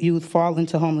 new youth fall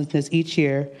into homelessness each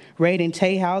year. Raiding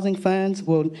Tay housing funds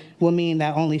will mean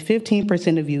that only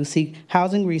 15% of youth seek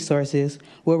housing resources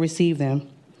will receive them,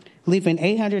 leaving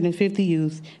 850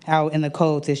 youth out in the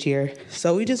cold this year.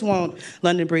 So we just want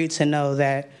London Breed to know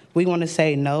that we want to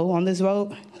say no on this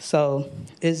vote. So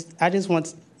I just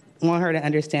want her to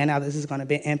understand how this is going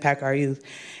to impact our youth.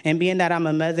 And being that I'm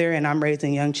a mother and I'm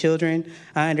raising young children,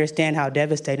 I understand how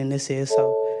devastating this is.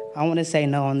 So I want to say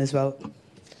no on this vote.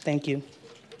 Thank you.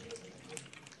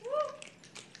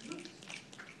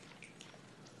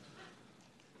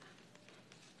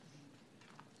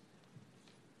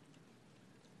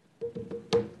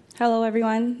 Hello,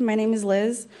 everyone. My name is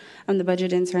Liz. I'm the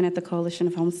budget intern at the Coalition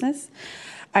of Homelessness.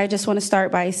 I just want to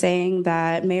start by saying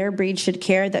that Mayor Breed should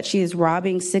care that she is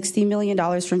robbing $60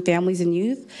 million from families and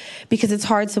youth, because it's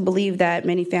hard to believe that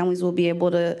many families will be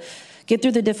able to get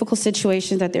through the difficult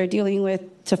situations that they're dealing with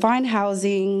to find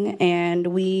housing. And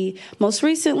we most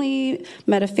recently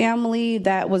met a family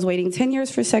that was waiting 10 years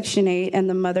for Section 8, and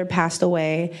the mother passed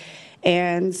away.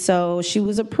 And so she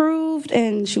was approved,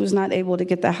 and she was not able to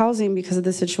get the housing because of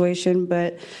the situation,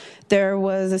 but there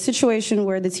was a situation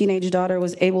where the teenage daughter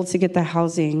was able to get the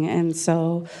housing. And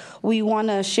so we want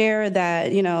to share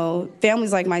that,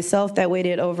 families like myself that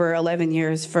waited over 11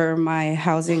 years for my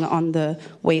housing on the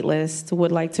wait list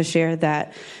would like to share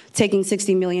that taking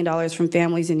 $60 million from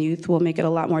families and youth will make it a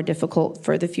lot more difficult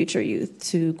for the future youth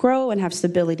to grow and have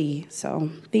stability. So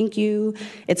thank you.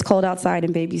 It's cold outside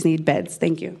and babies need beds.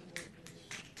 Thank you.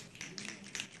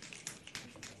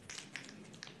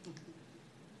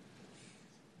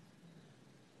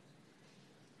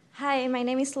 Hi, my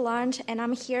name is Solange, and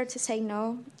I'm here to say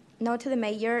no to the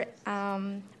mayor.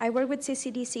 I work with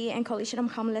CCDC and Coalition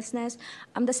of Homelessness.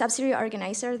 I'm the subsidy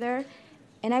organizer there,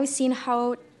 and I've seen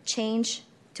how change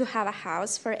to have a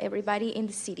house for everybody in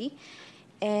the city.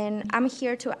 And I'm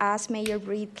here to ask Mayor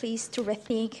Breed, please, to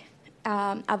rethink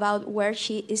about where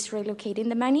she is relocating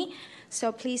the money.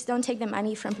 So please don't take the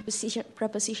money from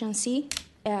Proposition C.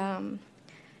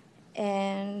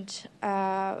 And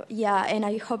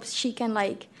I hope she can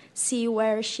see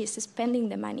where she's spending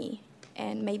the money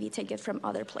and maybe take it from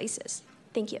other places.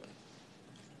 Thank you.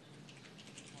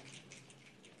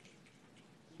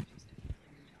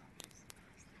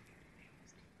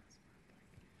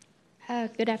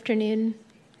 Good afternoon.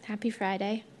 Happy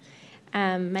Friday.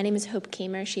 My name is Hope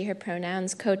Kamer, she, her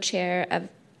pronouns, co-chair of,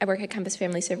 I work at Compass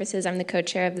Family Services. I'm the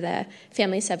co-chair of the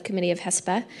Family Subcommittee of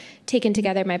HESPA. Taken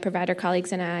together, my provider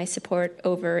colleagues and I support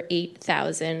over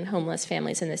 8,000 homeless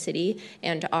families in the city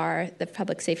and are the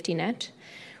public safety net.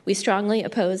 We strongly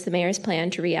oppose the mayor's plan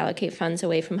to reallocate funds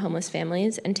away from homeless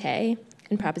families and TAY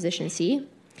and Proposition C.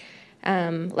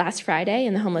 Last Friday,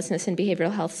 in the Homelessness and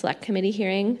Behavioral Health Select Committee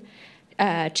hearing,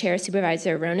 Chair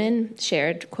Supervisor Ronan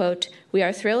shared, quote, "We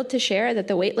are thrilled to share that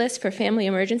the wait list for family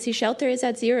emergency shelter is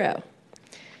at 0.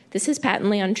 This is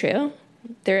patently untrue.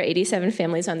 There are 87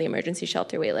 families on the emergency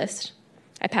shelter wait list.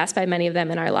 I passed by many of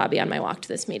them in our lobby on my walk to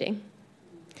this meeting.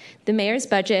 The mayor's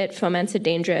budget foments a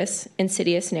dangerous,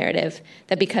 insidious narrative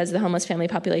that because the homeless family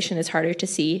population is harder to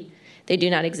see, they do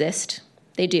not exist.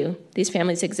 They do. These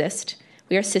families exist.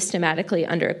 We are systematically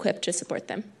under-equipped to support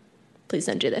them. Please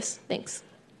don't do this. Thanks."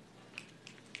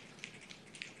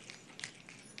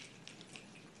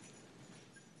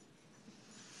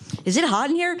 Is it hot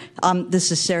in here?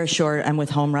 This is Sarah Short. I'm with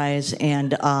HomeRise,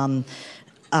 and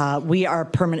we are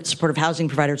permanent supportive housing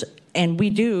providers. And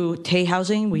we do TAY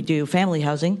housing, we do family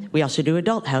housing, we also do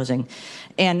adult housing.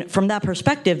 And from that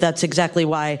perspective, that's exactly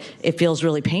why it feels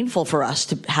really painful for us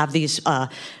to have these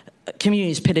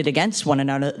communities pitted against one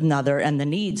another and the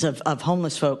needs of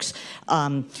homeless folks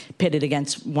pitted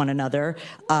against one another.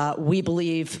 We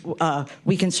believe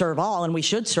we can serve all and we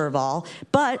should serve all,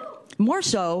 but more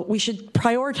so, we should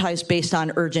prioritize based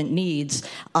on urgent needs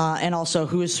and also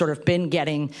who has sort of been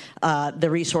getting the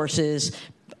resources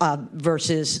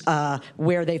versus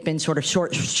where they've been sort of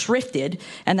short-shrifted,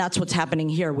 and that's what's happening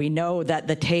here. We know that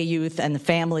the TAY youth and the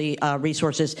family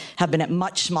resources have been at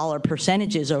much smaller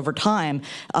percentages over time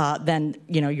than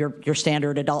your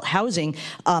standard adult housing,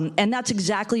 and that's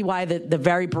exactly why the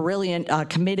very brilliant,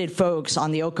 committed folks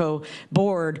on the OCO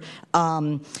board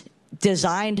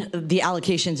designed the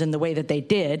allocations in the way that they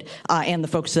did, and the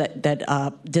folks that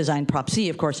designed Prop C,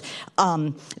 of course,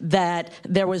 that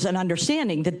there was an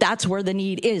understanding that that's where the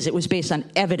need is. It was based on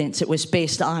evidence. It was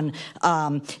based on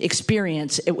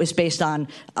experience. It was based on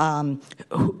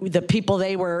the people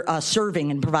they were serving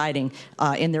and providing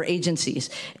in their agencies.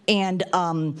 And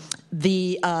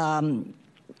the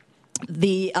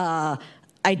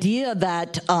idea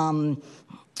that,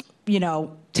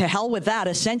 to hell with that,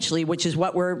 essentially, which is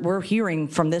what we're hearing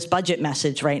from this budget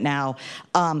message right now.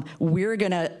 We're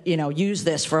going to, use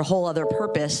this for a whole other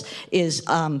purpose is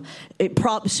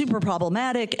super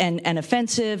problematic and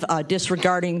offensive,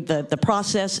 disregarding the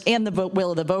process and the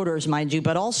will of the voters, mind you,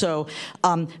 but also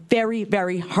very,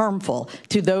 very harmful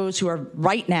to those who are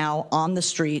right now on the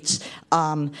streets.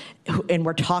 And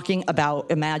we're talking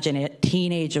about, imagine it,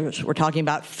 teenagers. We're talking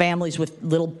about families with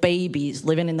little babies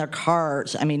living in their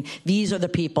cars. I mean, these are the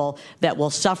people that will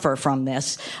suffer from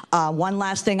this. One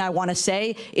last thing I want to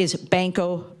say is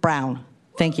Banco Brown.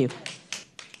 Thank you.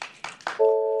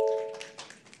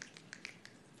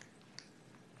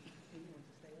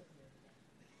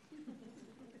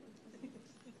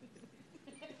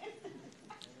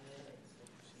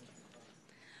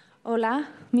 Hola,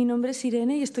 mi nombre es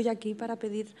Irene y estoy aquí para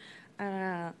pedir a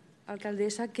la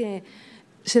alcaldesa que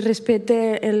se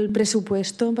respete el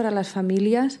presupuesto para las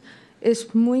familias.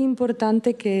 Es muy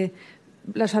importante que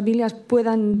las familias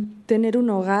puedan tener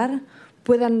un hogar,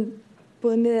 puedan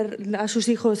poner a sus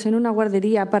hijos en una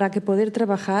guardería para que poder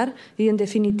trabajar y, en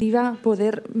definitiva,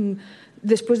 poder,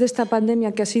 después de esta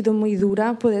pandemia que ha sido muy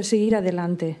dura, poder seguir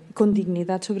adelante, con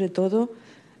dignidad sobre todo,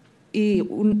 y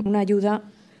una ayuda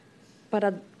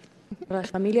para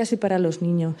las familias y para los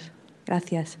niños.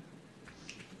 Gracias.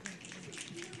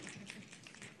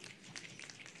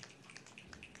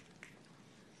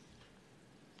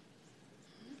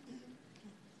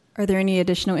 Are there any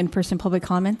additional in-person public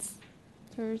comments?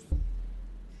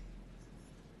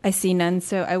 I see none,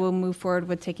 so I will move forward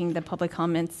with taking the public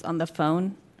comments on the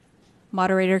phone.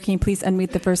 Moderator, can you please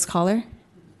unmute the first caller?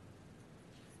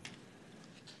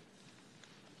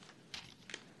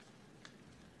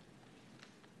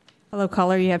 Hello,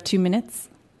 caller, you have 2 minutes.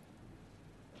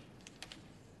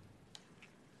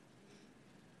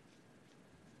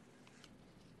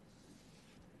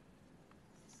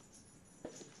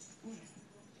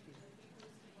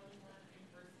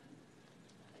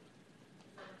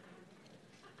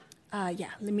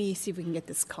 Yeah, let me see if we can get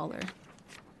this caller.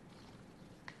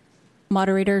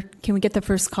 Moderator, can we get the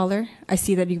first caller? I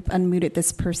see that you've unmuted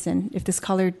this person. If this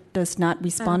caller does not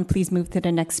respond, please move to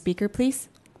the next speaker, please.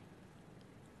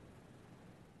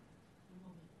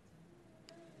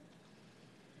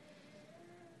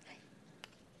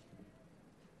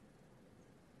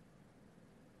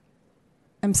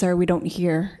 I'm sorry, we don't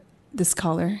hear this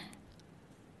caller.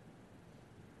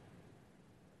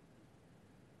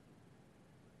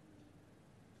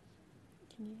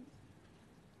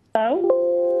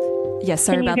 Hello? Yes,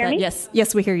 sorry Can you about hear that. me?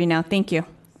 Yes, we hear you now. Thank you.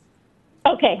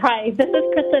 Okay, hi. This is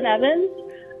Kristen Evans,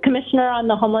 Commissioner on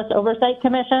the Homeless Oversight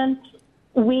Commission.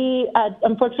 We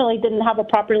unfortunately didn't have a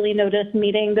properly noticed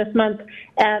meeting this month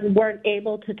and weren't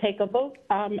able to take a vote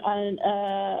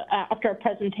after a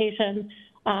presentation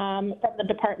from the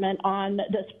department on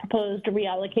this proposed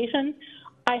reallocation.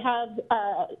 I have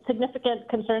significant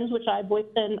concerns which I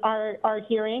voiced in our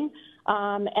hearing,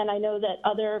 and I know that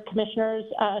other commissioners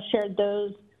shared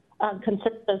those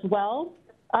concerns as well.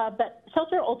 But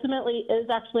shelter ultimately is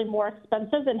actually more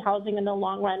expensive than housing in the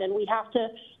long run, and we have to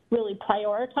really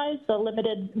prioritize the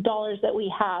limited dollars that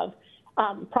we have.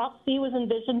 Prop C was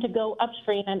envisioned to go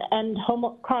upstream and end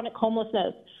chronic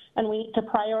homelessness, and we need to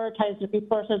prioritize the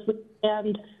resources we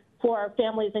spend for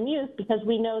families and youth, because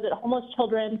we know that homeless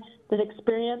children that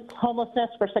experience homelessness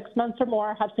for 6 months or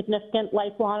more have significant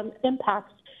lifelong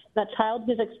impacts. That child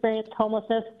who's experienced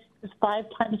homelessness is 5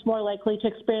 times more likely to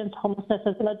experience homelessness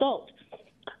as an adult.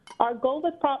 Our goal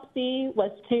with Prop C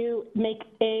was to make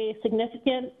a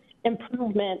significant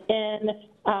improvement in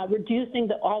reducing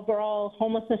the overall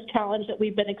homelessness challenge that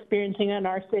we've been experiencing in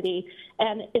our city.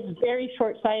 And it's very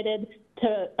short-sighted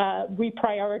to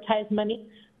reprioritize money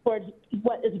towards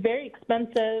what is very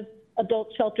expensive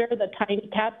adult shelter. The tiny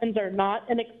cabins are not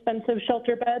inexpensive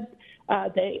shelter beds.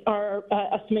 They are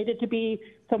estimated to be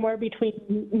somewhere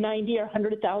between $90,000 or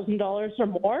 $100,000 or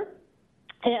more.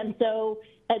 And so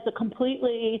it's a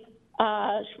completely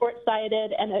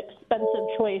short-sighted and expensive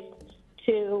choice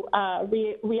to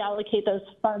reallocate those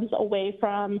funds away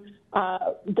from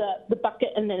the bucket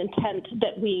and the intent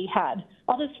that we had.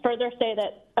 I'll just further say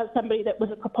that as somebody that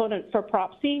was a proponent for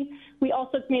Prop C, we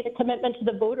also made a commitment to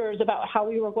the voters about how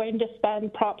we were going to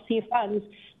spend Prop C funds,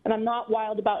 and I'm not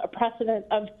wild about a precedent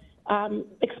of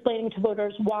explaining to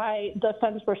voters why the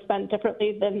funds were spent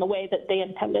differently than the way that they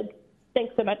intended.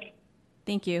 Thanks so much.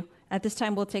 Thank you. At this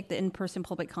time, we'll take the in-person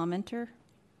public commenter.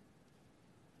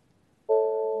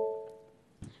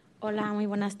 Hola, muy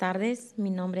buenas tardes.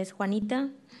 Mi nombre es Juanita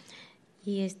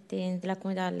y de la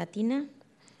comunidad latina.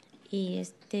 Y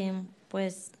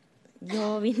pues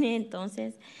yo vine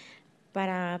entonces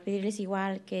para pedirles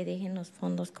igual que dejen los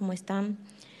fondos como están,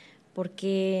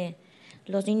 porque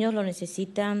los niños lo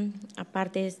necesitan,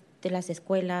 aparte de las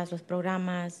escuelas, los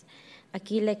programas.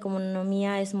 Aquí la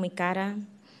economía es muy cara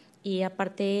y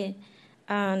aparte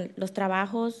los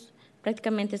trabajos,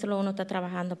 prácticamente solo uno está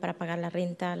trabajando para pagar la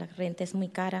renta es muy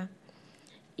cara.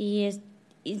 Y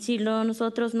si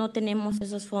nosotros no tenemos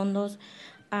esos fondos,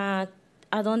 ¿a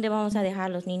dónde vamos a dejar a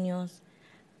los niños?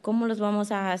 ¿Cómo los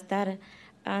vamos a estar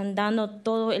dando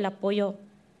todo el apoyo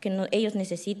que ellos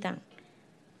necesitan?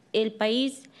 El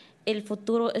país, el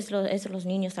futuro es los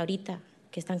niños ahorita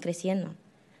que están creciendo,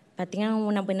 para que tengan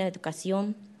una buena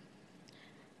educación,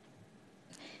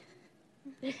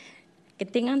 que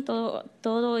tengan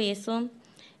todo eso,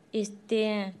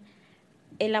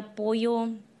 el apoyo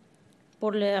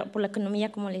por la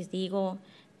economía, como les digo.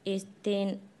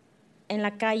 En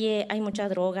la calle hay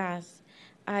muchas drogas,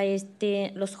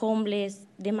 los homeless,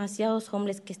 demasiados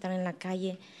homeless que están en la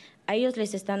calle, a ellos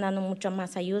les están dando mucha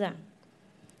más ayuda.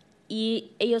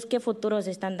 ¿Y ellos qué futuros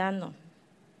están dando?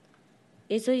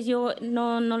 Eso yo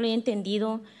no lo he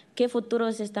entendido. ¿Qué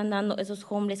futuros están dando esos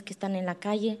homeless que están en la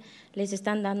calle? Les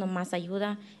están dando más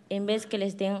ayuda en vez que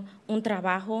les den un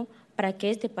trabajo para que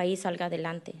este país salga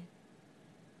adelante.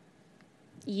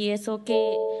 Y eso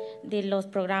que de los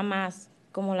programas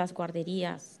como las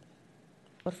guarderías,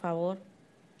 por favor.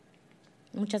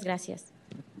 Muchas gracias.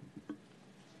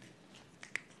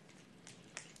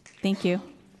 Thank you.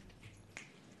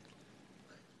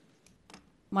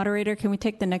 Moderator, can we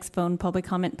take the next phone public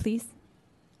comment, please?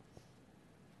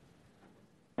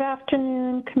 Good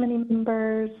afternoon, committee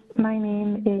members. My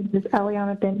name is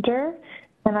Eliana Binder,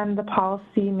 and I'm the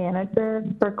policy manager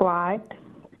for GLIDE.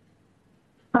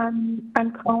 I'm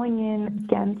calling in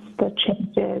against the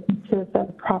changes to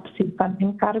the Prop C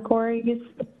funding categories.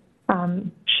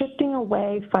 Shifting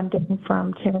away funding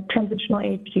from transitional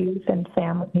age youth and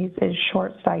families is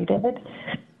short-sighted.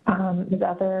 As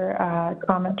other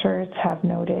commenters have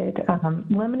noted,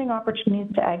 limiting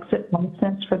opportunities to exit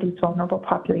homelessness for these vulnerable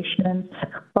populations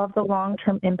will have the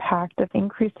long-term impact of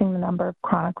increasing the number of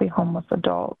chronically homeless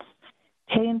adults.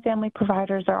 Pay and family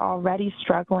providers are already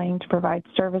struggling to provide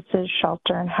services,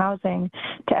 shelter, and housing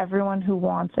to everyone who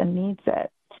wants and needs it.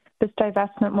 This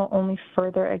divestment will only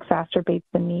further exacerbate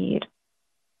the need.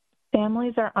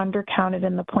 Families are undercounted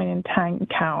in the point-in-time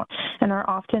count and are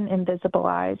often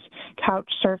invisibilized, couch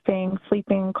surfing,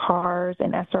 sleeping in cars,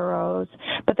 and SROs,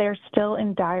 but they are still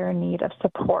in dire need of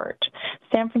support.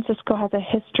 San Francisco has a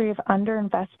history of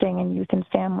underinvesting in youth and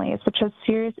families, which has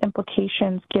serious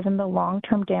implications given the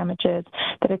long-term damages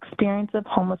that experience of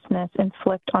homelessness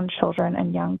inflict on children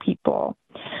and young people.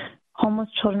 Homeless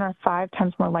children are 5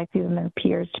 times more likely than their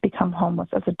peers to become homeless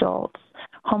as adults.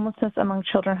 Homelessness among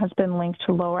children has been linked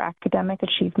to lower academic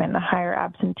achievement and higher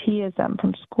absenteeism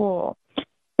from school.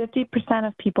 50%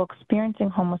 of people experiencing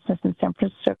homelessness in San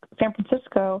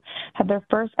Francisco had their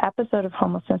first episode of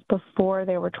homelessness before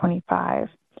they were 25.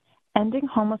 Ending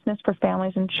homelessness for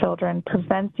families and children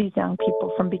prevents these young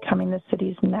people from becoming the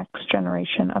city's next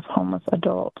generation of homeless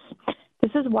adults.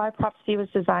 This is why Prop C was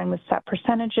designed with set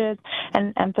percentages and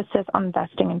an emphasis on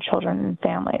investing in children and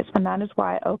families, and that is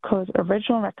why OCO's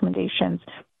original recommendations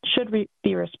should be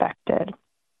respected.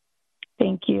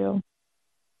 Thank you.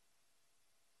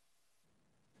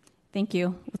 Thank you.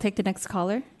 We'll take the next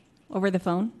caller over the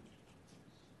phone.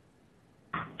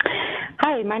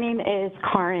 Hi, my name is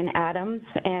Karen Adams,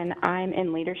 and I'm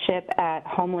in leadership at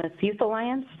Homeless Youth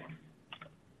Alliance.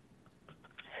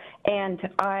 And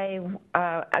I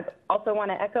also want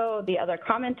to echo the other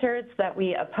commenters that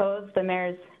we oppose the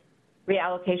mayor's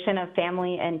reallocation of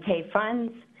family and TAY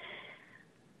funds.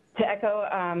 To echo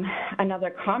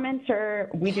another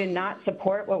commenter, we do not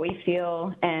support what we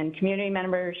feel and community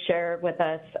members share with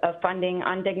us of funding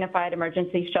undignified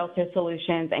emergency shelter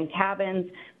solutions and cabins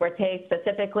where TAY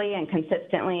specifically and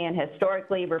consistently and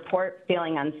historically report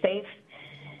feeling unsafe.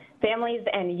 Families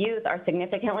and youth are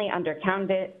significantly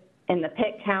undercounted in the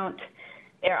PIT count.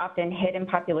 They're often hidden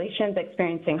populations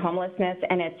experiencing homelessness,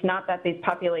 and it's not that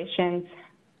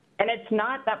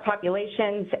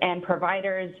populations and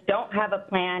providers don't have a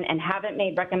plan and haven't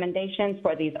made recommendations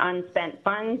for these unspent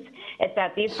funds. It's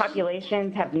that these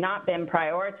populations have not been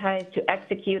prioritized to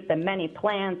execute the many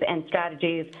plans and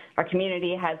strategies our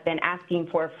community has been asking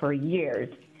for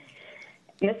years.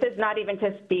 This is not even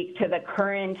to speak to the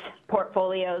current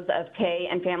portfolios of TAY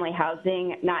and family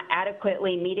housing not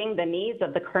adequately meeting the needs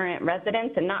of the current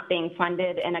residents and not being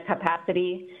funded in a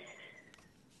capacity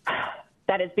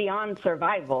that is beyond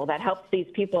survival, that helps these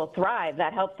people thrive,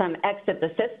 that helps them exit the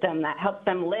system, that helps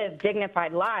them live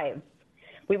dignified lives.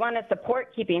 We want to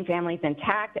support keeping families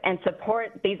intact and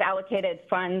support these allocated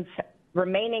funds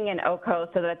remaining in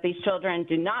OCO so that these children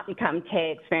do not become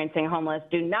TAY experiencing homeless,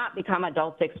 do not become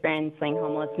adults experiencing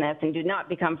homelessness, and do not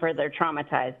become further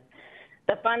traumatized.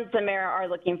 The funds the mayor are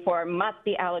looking for must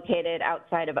be allocated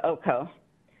outside of OCO.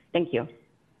 Thank you.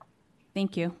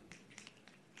 Thank you.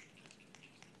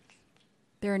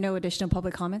 There are no additional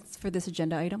public comments for this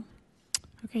agenda item.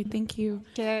 Okay, thank you.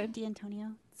 Chair D'Antonio,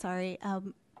 sorry,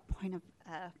 point of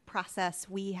process.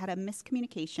 We had a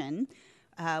miscommunication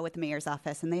with the mayor's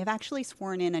office, and they have actually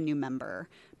sworn in a new member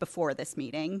before this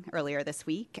meeting earlier this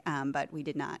week, but we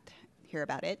did not hear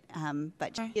about it.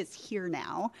 But she is here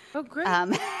now. Oh, great!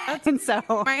 And so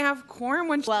might have quorum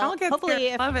when Janelle gets hopefully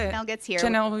here. If Love it. Janelle gets here.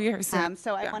 Janelle will be here soon.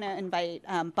 So I want to invite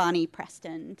Bonnie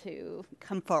Preston to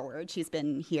come forward. She's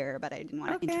been here, but I didn't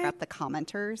want to interrupt the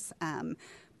commenters.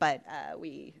 But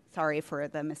sorry for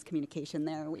the miscommunication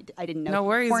there. I didn't know. No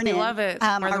worries. We love it.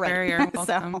 More the merrier.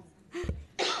 Welcome.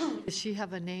 Does she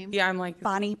have a name? Yeah, I'm like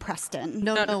Bonnie Preston.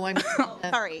 No, I'm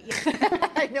sorry.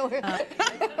 I know her.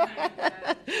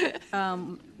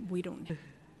 We don't.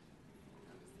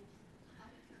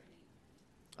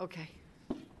 Okay.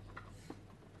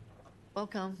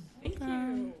 Welcome. Thank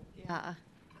you. Yeah.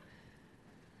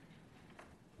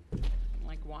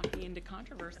 Like walking into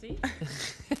controversy.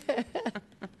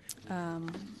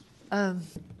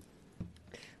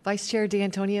 Vice Chair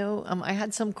D'Antonio, I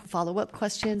had some follow-up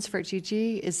questions for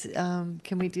Gigi.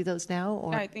 Can we do those now?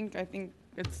 Or? Yeah, I think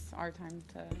it's our time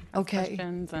to ask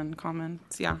questions and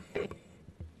comments. Yeah.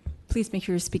 Please make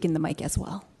sure you're speaking the mic as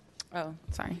well. Oh,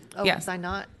 sorry. Oh, yes. Was I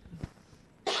not?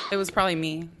 It was probably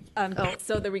me.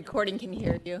 So the recording can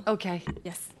hear you. Okay.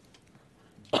 Yes.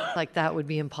 Like that would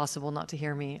be impossible not to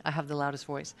hear me. I have the loudest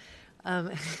voice.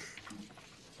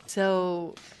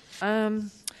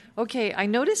 Okay, I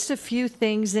noticed a few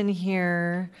things in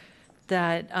here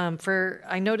that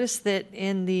I noticed that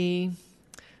in the,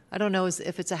 I don't know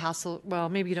if it's a hassle, well,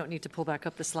 maybe you don't need to pull back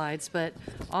up the slides, but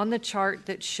on the chart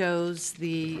that shows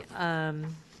the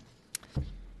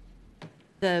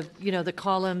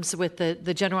columns with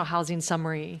the general housing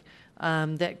summary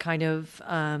that kind of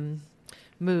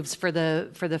moves for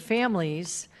the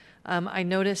families, I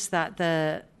noticed that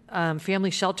the family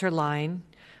shelter line,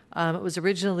 it was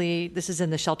originally, this is in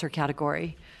the shelter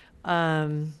category,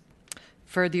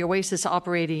 for the Oasis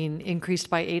operating increased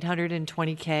by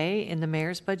 $820K in the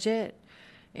mayor's budget.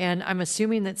 And I'm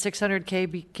assuming that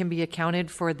 $600K can be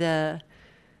accounted for the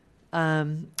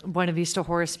Buena Vista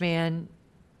Horace Mann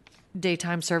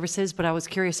daytime services, but I was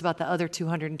curious about the other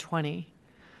 220.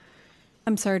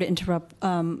 I'm sorry to interrupt.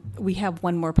 We have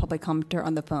one more public commenter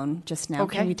on the phone just now.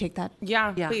 Okay. Can we take that?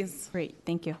 Yeah, Yeah. please. Great,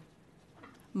 thank you.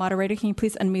 Moderator, can you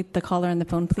please unmute the caller on the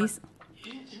phone, please?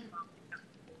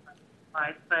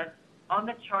 But on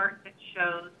the chart that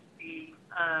shows the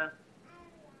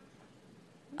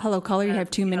Hello, caller, you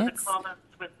have 2 minutes. the columns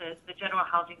with the general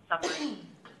housing summary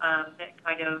that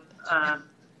kind of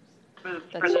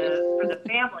moved for the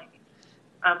family.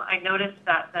 I noticed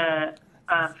that the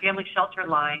family shelter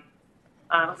line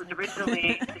was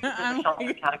originally in the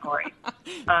shelter category.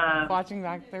 Watching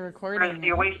back the Whereas recording.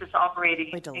 the Oasis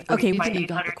operating Okay, by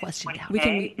we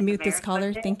can mute this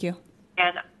caller. Thank you.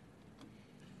 And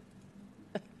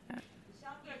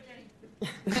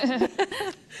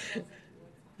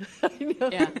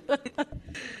Yeah.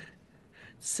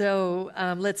 So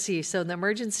let's see. So the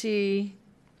emergency,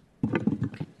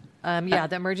 the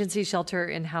emergency shelter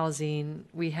and housing,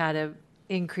 we had an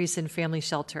increase in family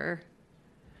shelter.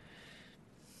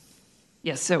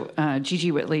 Yes, so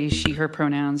Gigi Whitley, she, her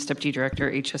pronouns, Deputy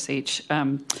Director, HSH.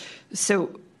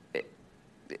 So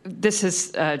this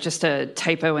is just a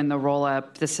typo in the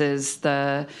roll-up. This is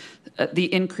the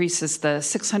increase is the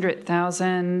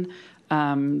 $600,000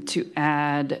 to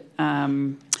add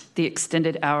the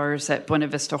extended hours at Buena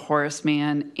Vista Horace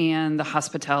Mann and the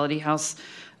Hospitality House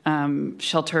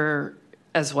shelter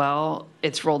as well.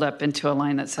 It's rolled up into a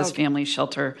line that says family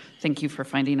shelter. Thank you for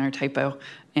finding our typo,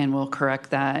 and we'll correct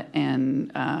that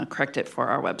and correct it for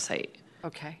our website.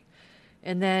 Okay.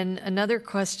 And then another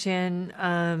question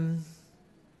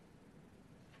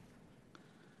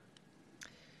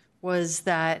was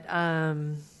that,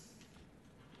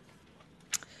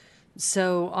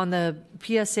 so on the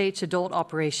PSH adult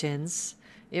operations,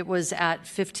 it was at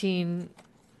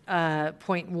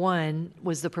 15.1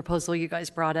 was the proposal you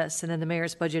guys brought us, and then the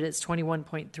mayor's budget is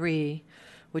 21.3,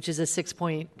 which is a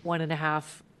 6.1.5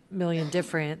 million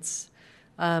difference.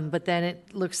 But then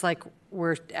it looks like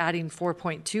we're adding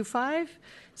 4.25,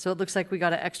 so it looks like we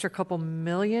got an extra couple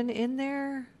million in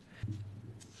there.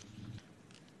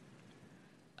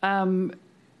 I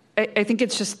think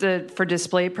it's just for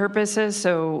display purposes.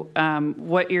 So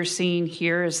what you're seeing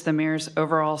here is the mayor's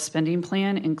overall spending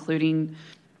plan, including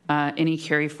any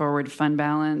carry forward fund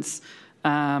balance.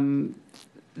 The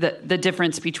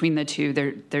difference between the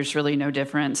two, there's really no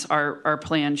difference. Our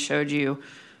plan showed you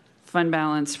fund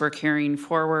balance we're carrying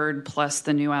forward plus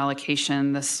the new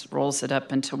allocation. This rolls it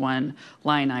up into one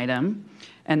line item.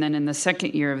 And then in the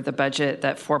second year of the budget,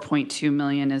 that 4.2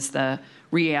 million is the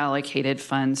reallocated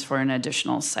funds for an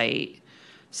additional site.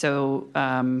 So,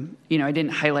 I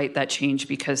didn't highlight that change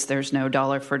because there's no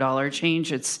dollar for dollar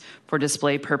change. It's for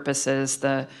display purposes.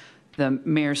 The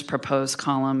mayor's proposed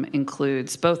column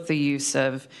includes both the use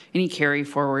of any carry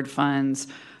forward funds.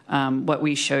 What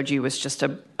we showed you was just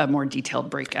a more detailed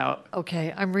breakout.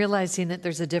 Okay, I'm realizing that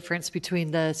there's a difference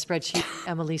between the spreadsheet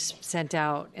Emily sent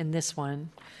out and this one.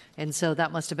 And so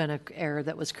that must have been an error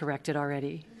that was corrected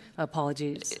already.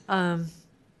 Apologies.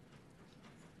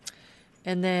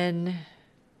 And then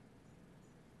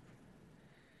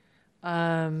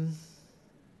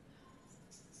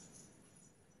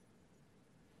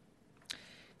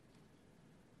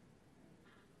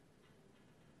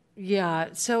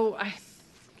so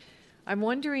I'm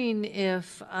wondering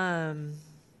if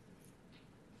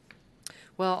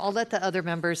well, I'll let the other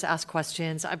members ask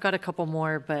questions. I've got a couple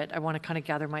more, but I want to kind of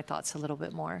gather my thoughts a little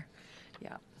bit more.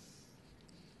 Yeah.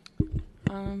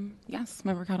 Yes,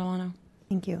 Member Catalano.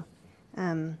 Thank you.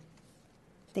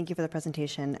 Thank you for the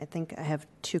presentation. I think I have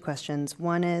two questions.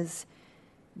 One is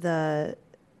the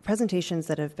presentations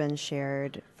that have been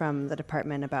shared from the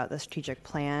department about the strategic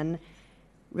plan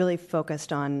really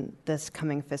focused on this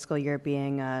coming fiscal year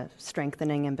being a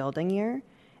strengthening and building year,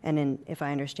 and if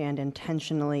I understand,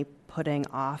 intentionally putting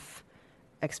off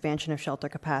expansion of shelter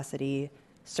capacity,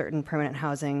 certain permanent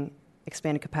housing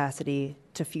expanded capacity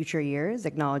to future years,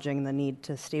 acknowledging the need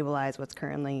to stabilize what's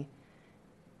currently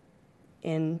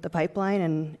in the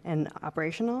pipeline and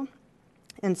operational.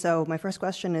 And so my first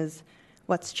question is,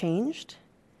 what's changed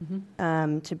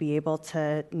to be able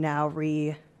to now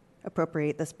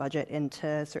reappropriate this budget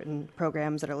into certain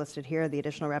programs that are listed here, the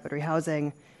additional rapid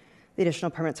rehousing, the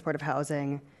additional permanent supportive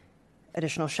housing,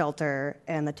 additional shelter,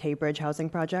 and the Tay Bridge housing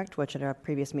project, which at a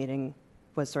previous meeting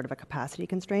was sort of a capacity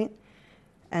constraint?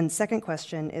 And second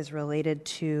question is related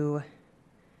to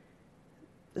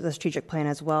the strategic plan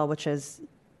as well, which is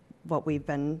what we've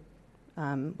been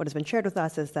what has been shared with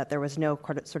us is that there was no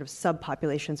sort of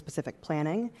subpopulation specific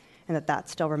planning, and that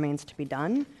still remains to be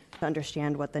done to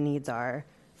understand what the needs are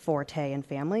for TAY and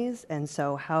families. And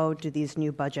so how do these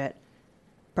new budget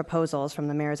proposals from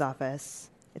the mayor's office,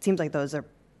 it seems like those are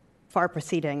far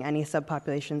preceding any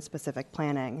subpopulation specific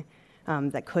planning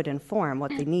that could inform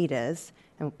what the need is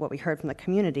and what we heard from the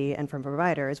community and from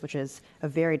providers, which is a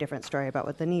very different story about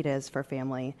what the need is for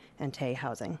family and TAY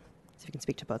housing. So if you can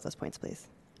speak to both those points, please.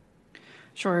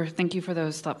 Sure. Thank you for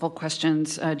those thoughtful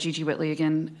questions. Gigi Whitley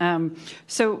again.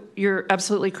 So you're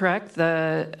absolutely correct.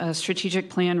 The strategic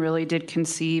plan really did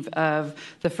conceive of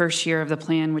the first year of the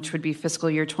plan, which would be fiscal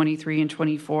year 23 and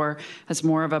 24, as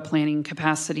more of a planning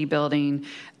capacity building,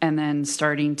 and then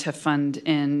starting to fund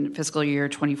in fiscal year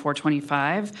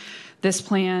 24-25. This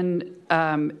plan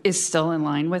is still in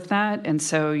line with that, and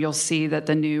so you'll see that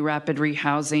the new rapid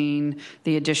rehousing,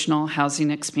 the additional housing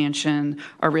expansion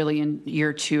are really in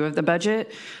year 2 of the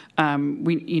budget.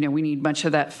 We need much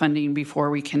of that funding before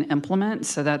we can implement,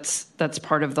 so that's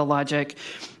part of the logic.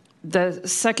 The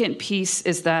second piece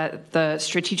is that the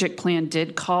strategic plan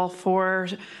did call for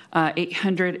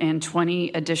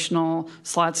 820 additional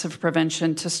slots of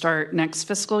prevention to start next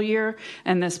fiscal year,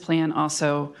 and this plan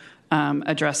also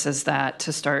addresses that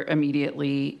to start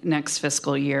immediately next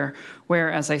fiscal year,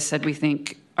 where, as I said, we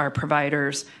think our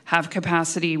providers have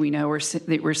capacity. We know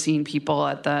that we're seeing people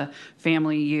at the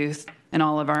family, youth, and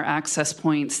all of our access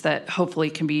points that hopefully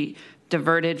can be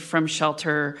diverted from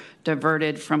shelter,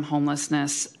 diverted from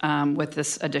homelessness with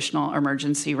this additional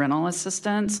emergency rental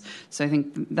assistance. So I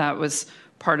think that was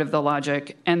part of the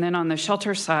logic. And then on the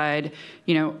shelter side,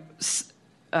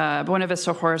 Buena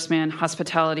Vista Horace Mann,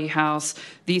 Hospitality House,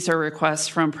 these are requests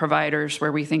from providers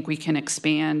where we think we can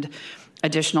expand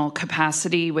additional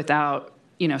capacity without,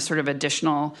 sort of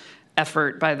additional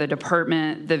effort by the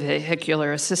department. The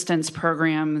Vehicular Assistance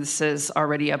Program, this is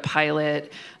already a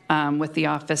pilot with the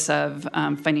Office of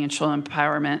Financial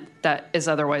Empowerment that is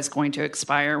otherwise going to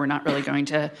expire. We're not really going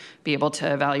to be able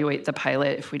to evaluate the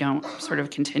pilot if we don't sort of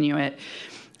continue it.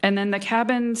 And then the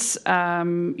cabins,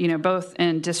 both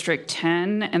in District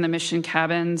 10 and the Mission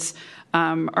Cabins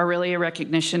are really a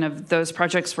recognition of those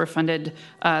projects were funded.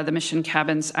 The Mission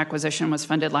Cabins acquisition was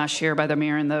funded last year by the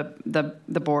mayor and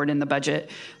the board in the budget,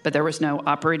 but there was no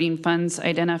operating funds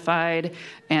identified.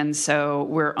 And so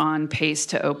we're on pace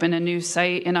to open a new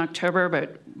site in October,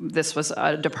 but this was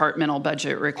a departmental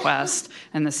budget request,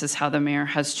 and this is how the mayor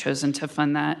has chosen to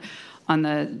fund that. On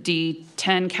the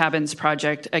D10 cabins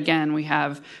project, again, we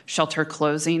have shelter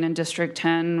closing in District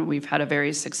 10. We've had a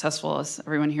very successful, as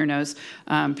everyone here knows,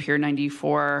 Pier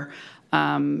 94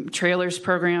 trailers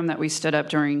program that we stood up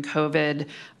during COVID.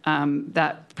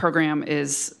 That program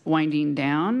is winding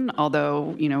down, although,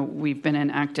 we've been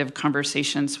in active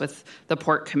conversations with the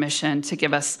Port Commission to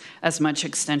give us as much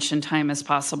extension time as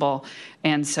possible.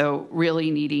 And so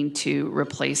really needing to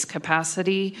replace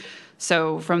capacity.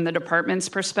 So from the department's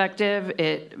perspective,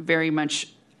 it very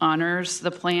much honors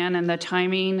the plan and the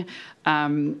timing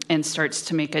and starts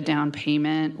to make a down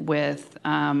payment with,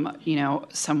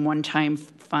 some one-time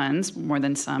funds, more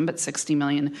than some, but $60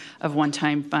 million of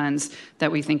one-time funds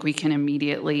that we think we can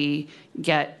immediately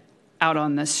get out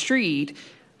on the street.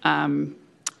 For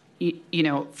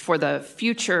the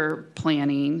future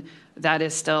planning, that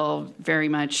is still very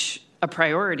much a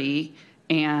priority,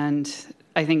 and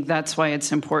I think that's why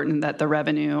it's important that the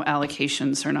revenue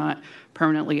allocations are not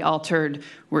permanently altered.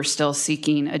 We're still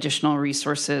seeking additional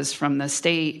resources from the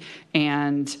state,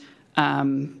 and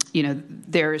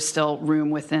there is still room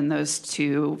within those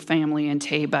two family and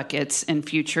TAY buckets in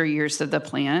future years of the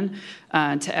plan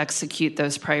to execute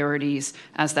those priorities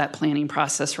as that planning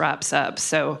process wraps up.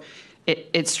 So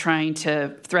it's trying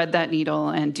to thread that needle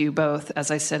and do both, as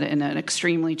I said, in an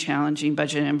extremely challenging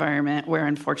budget environment where,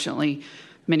 unfortunately,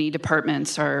 many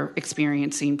departments are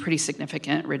experiencing pretty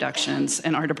significant reductions,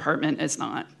 and our department is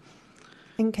not.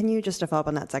 And can you, just to follow up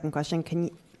on that second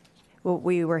question, what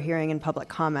we were hearing in public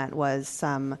comment was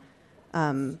some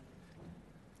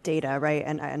data, right,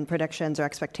 and predictions or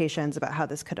expectations about how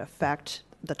this could affect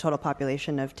the total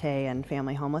population of TAY and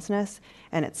family homelessness.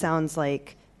 And it sounds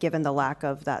like, given the lack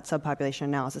of that subpopulation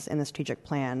analysis in the strategic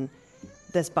plan,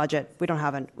 this budget, we don't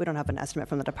have an estimate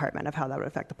from the department of how that would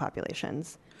affect the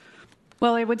populations.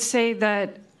 Well, I would say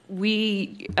that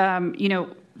we,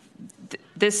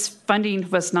 this funding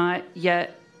was not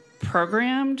yet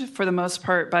programmed for the most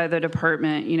part by the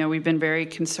department. We've been very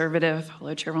conservative,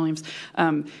 hello, Chair Williams,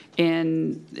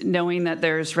 in knowing that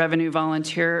there's revenue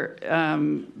volatility,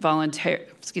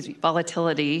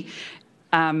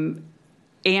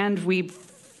 and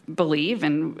we've believe,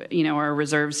 and our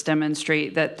reserves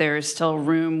demonstrate, that there is still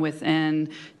room within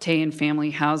TAY and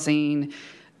family housing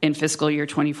in fiscal year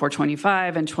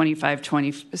 24-25 and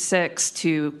 25-26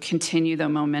 to continue the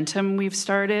momentum we've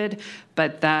started,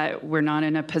 but that we're not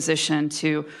in a position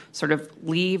to sort of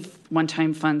leave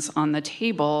one-time funds on the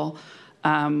table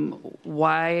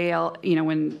while,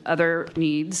 when other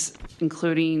needs,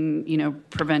 including,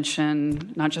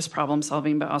 prevention, not just problem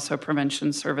solving, but also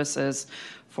prevention services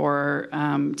for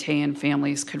TAY and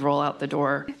families could roll out the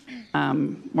door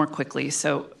more quickly.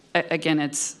 So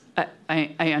again,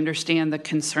 I understand the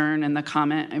concern and the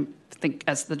comment. I think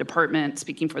as the department,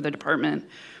 speaking for the department,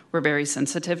 we're very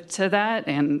sensitive to that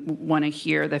and want to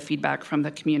hear the feedback from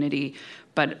the community,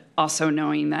 but also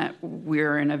knowing that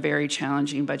we're in a very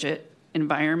challenging budget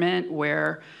environment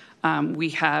where we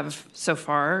have so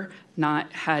far not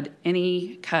had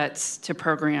any cuts to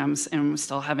programs and we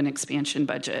still have an expansion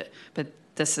budget. But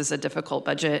this is a difficult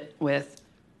budget with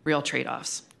real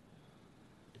trade-offs.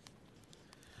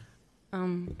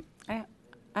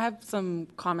 I have some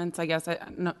comments, I guess,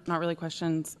 not really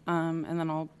questions, and then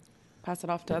I'll pass it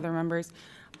off to other members.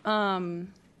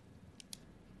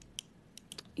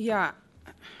 Yeah,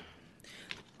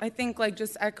 I think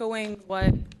just echoing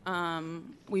what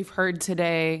we've heard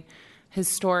today,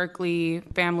 historically,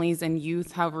 families and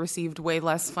youth have received way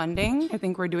less funding. I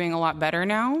think we're doing a lot better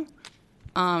now.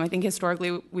 I think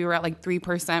historically we were at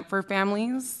 3% for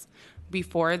families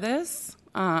before this.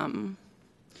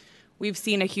 We've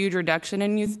seen a huge reduction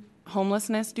in youth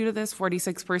homelessness due to this.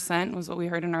 46% was what we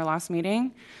heard in our last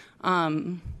meeting.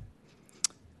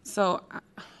 So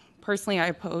personally, I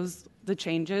oppose the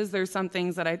changes. There's some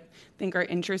things that I think are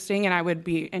interesting, and I would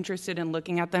be interested in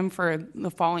looking at them for the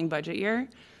following budget year.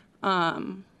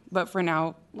 But for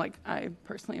now, I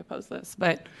personally oppose this.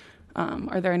 But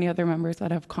are there any other members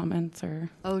that have comments or?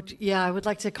 Oh, yeah, I would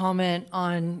like to comment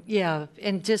on,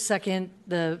 and just second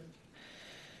the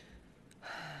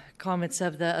comments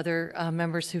of the other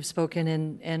members who've spoken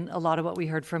and a lot of what we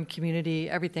heard from community,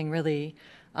 everything really.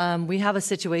 We have a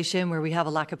situation where we have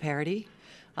a lack of parity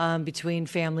between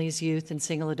families, youth, and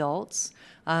single adults.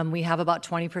 We have about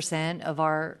 20% of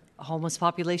our homeless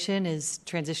population is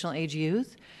transitional age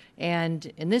youth. And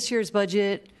in this year's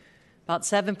budget, about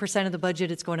 7% of the budget,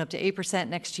 it's going up to 8%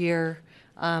 next year,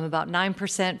 about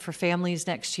 9% for families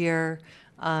next year.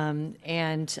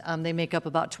 And they make up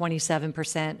about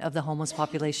 27% of the homeless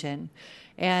population.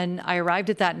 And I arrived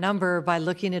at that number by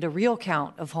looking at a real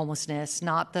count of homelessness,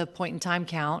 not the point-in-time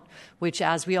count, which,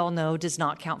 as we all know, does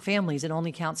not count families. It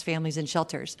only counts families in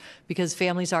shelters because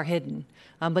families are hidden.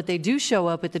 But they do show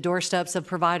up at the doorsteps of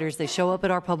providers. They show up at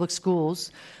our public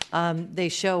schools. They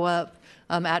show up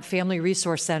at family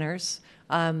resource centers.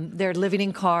 They're living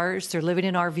in cars, they're living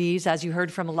in RVs, as you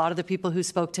heard from a lot of the people who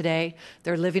spoke today.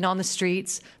 They're living on the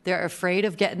streets. They're afraid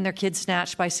of getting their kids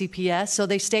snatched by CPS, so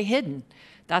they stay hidden.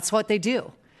 That's what they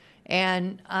do.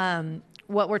 And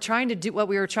what we were trying to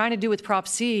do with Prop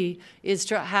C is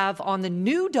to have on the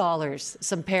new dollars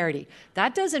some parity.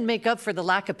 That doesn't make up for the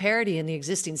lack of parity in the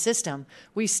existing system.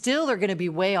 We still are going to be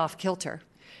way off kilter.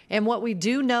 And what we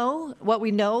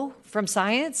know from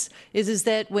science is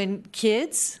that when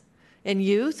kids and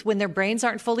youth, when their brains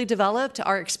aren't fully developed,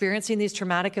 are experiencing these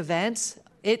traumatic events,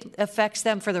 it affects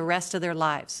them for the rest of their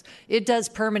lives. It does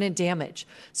permanent damage.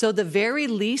 So the very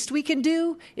least we can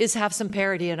do is have some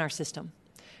parity in our system.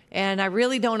 And I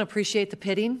really don't appreciate the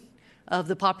pitting of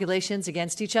the populations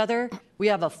against each other. We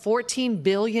have a $14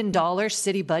 billion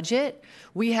city budget.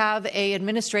 We have an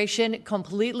administration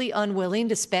completely unwilling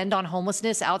to spend on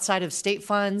homelessness outside of state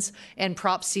funds and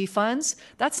Prop C funds.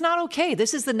 That's not okay.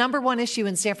 This is the #1 issue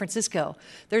in San Francisco.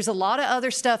 There's a lot of other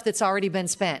stuff that's already been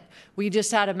spent. We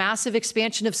just had a massive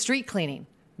expansion of street cleaning,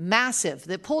 massive,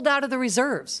 that pulled out of the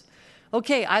reserves.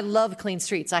 Okay, I love clean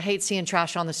streets. I hate seeing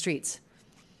trash on the streets.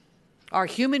 Are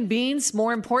human beings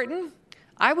more important?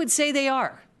 I would say they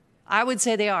are.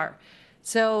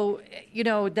 So,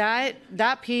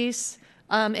 that piece,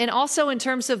 and also in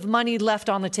terms of money left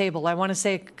on the table, I want to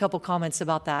say a couple comments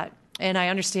about that. And I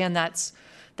understand that's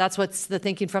what's the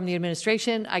thinking from the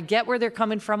administration. I get where they're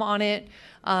coming from on it,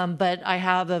 but I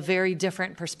have a very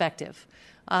different perspective.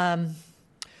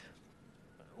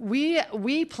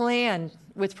 We plan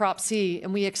with Prop C,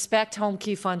 and we expect home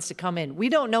key funds to come in. We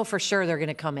don't know for sure they're going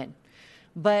to come in,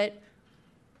 but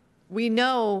we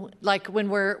know, like when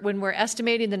we're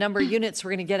estimating the number of units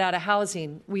we're going to get out of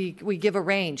housing, we give a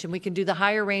range, and we can do the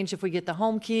higher range if we get the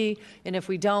home key, and if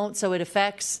we don't, so it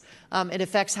affects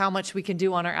how much we can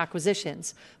do on our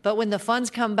acquisitions. But when the funds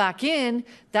come back in,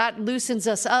 that loosens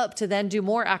us up to then do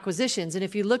more acquisitions. And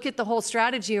if you look at the whole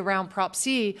strategy around Prop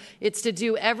C, it's to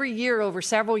do every year over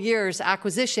several years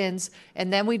acquisitions,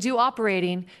 and then we do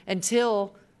operating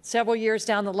until several years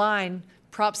down the line.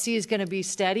 Prop C is going to be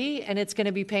steady, and it's going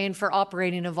to be paying for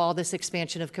operating of all this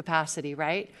expansion of capacity,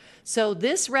 right? So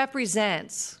this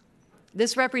represents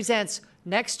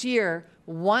next year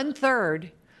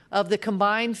 1/3 of the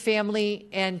combined family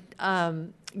and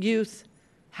youth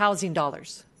housing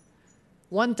dollars.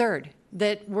 1/3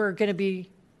 that we're going to be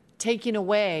taking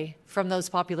away from those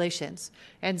populations.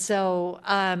 And so,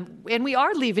 and we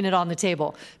are leaving it on the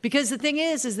table, because the thing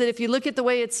is that if you look at the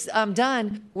way it's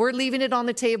done, we're leaving it on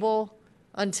the table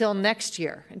until next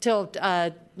year, until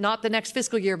not the next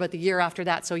fiscal year, but the year after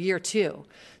that, so year 2.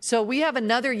 So we have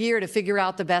another year to figure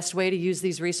out the best way to use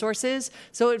these resources.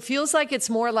 So it feels like it's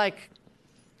more like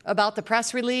about the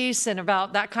press release and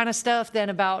about that kind of stuff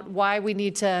than about why we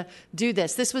need to do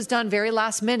this. This was done very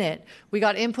last minute. We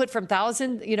got input from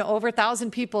over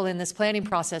 1,000 people in this planning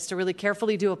process to really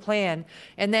carefully do a plan.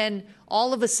 And then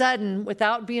all of a sudden,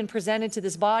 without being presented to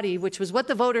this body, which was what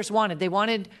the voters wanted, they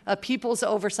wanted a people's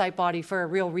oversight body for a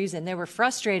real reason. They were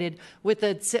frustrated with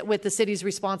the city's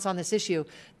response on this issue.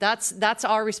 That's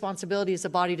our responsibility as a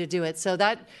body to do it. So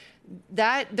that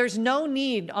there's no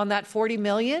need on that $40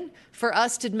 million for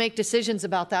us to make decisions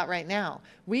about that right now.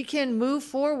 We can move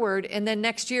forward and then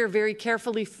next year very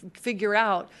carefully figure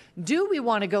out, do we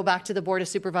want to go back to the Board of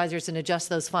Supervisors and adjust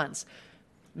those funds?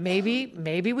 Maybe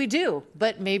we do,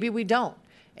 but maybe we don't.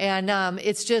 And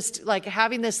it's just like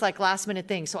having this like last minute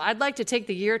thing. So I'd like to take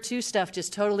the year 2 stuff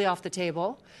just totally off the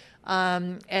table.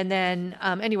 And then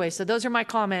anyway, so those are my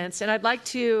comments. And I'd like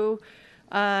to,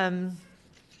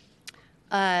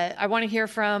 I want to hear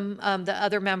from the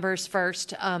other members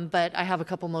first, but I have a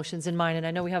couple motions in mind, and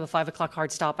I know we have a 5 o'clock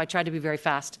hard stop. I tried to be very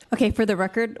fast. Okay, for the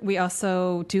record, we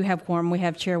also do have quorum. We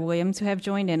have Chair Williams who have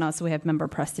joined, and also we have Member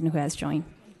Preston who has joined.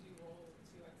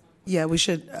 Yeah, we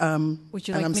should. Would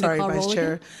you like I'm me sorry, to call Vice roll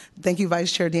Chair. again? Thank you,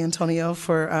 Vice Chair D'Antonio,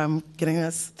 for getting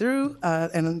us through.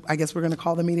 And I guess we're going to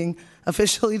call the meeting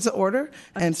officially to order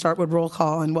and start with roll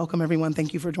call. And welcome, everyone.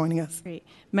 Thank you for joining us. Great.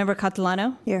 Member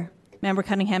Catalano? Here. Member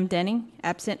Cunningham-Denning?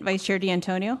 Absent. Vice Chair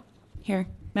D'Antonio? Here.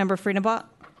 Member Friedenbach?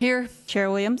 Here.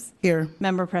 Chair Williams? Here.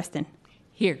 Member Preston?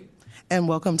 Here. And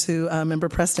welcome to Member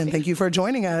Preston. Thank you for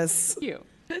joining us. Thank you.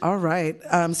 All right.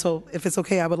 So if it's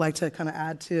okay, I would like to kind of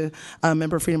add to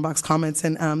Member Friedenbach's comments.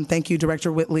 And thank you,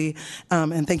 Director Whitley,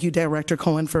 and thank you, Director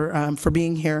Cohen, for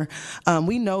being here.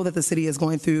 We know that the city is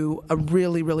going through a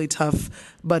really, really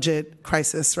tough budget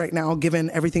crisis right now,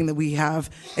 given everything that we have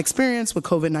experienced with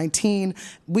COVID-19.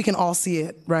 We can all see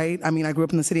it, right? I mean, I grew up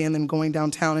in the city and then going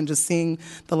downtown and just seeing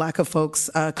the lack of folks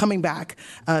coming back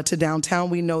to downtown.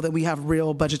 We know that we have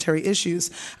real budgetary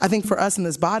issues. I think for us in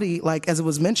this body, like as it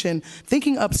was mentioned,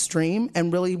 thinking upstream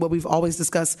and really what we've always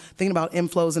discussed, thinking about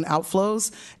inflows and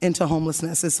outflows into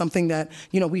homelessness is something that,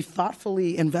 we've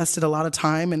thoughtfully invested a lot of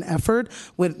time and effort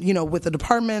with, with the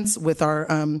departments, with our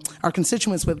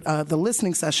constituents, with the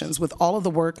listening sessions, with all of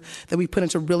the work that we put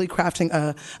into really crafting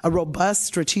a robust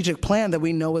strategic plan that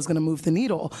we know is going to move the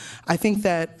needle. I think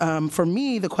that for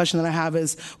me, the question that I have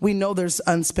is, we know there's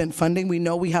unspent funding. We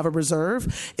know we have a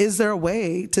reserve. Is there a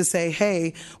way to say,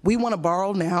 hey, we want to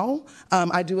borrow now?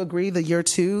 I do agree the year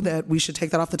 2 that we should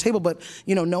take that off the table, but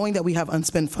knowing that we have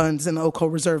unspent funds in the OCO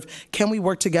reserve, can we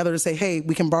work together to say, hey,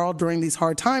 we can borrow during these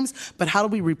hard times, but how do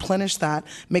we replenish that,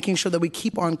 making sure that we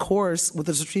keep on course with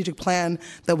the strategic plan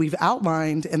that we've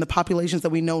outlined and the populations that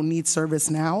we know need service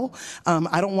now?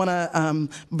 I don't want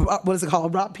to,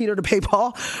 rob Peter to pay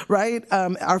Paul, right?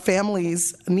 Our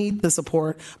families need the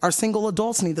support. Our single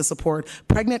adults need the support.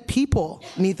 Pregnant people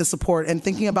need the support. And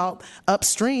thinking about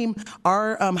upstream,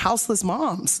 our houseless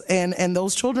moms and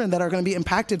those children that are going to be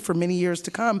impacted for many years to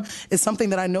come is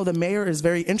something that I know the mayor is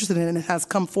very interested in and has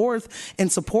come forth in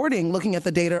supporting, looking at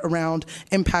the data around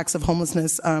impacts of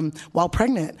homelessness while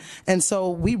pregnant. And so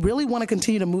we really want to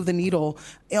continue to move the needle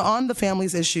on the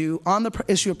families issue, on the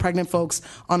issue of pregnant folks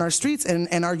on our streets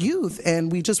and our youth.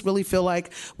 And we just really feel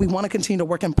like we want to continue to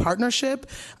work in partnership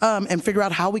and figure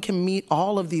out how we can meet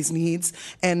all of these needs,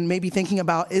 and maybe thinking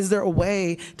about, is there a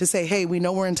way to say, hey, we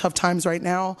know we're in tough times right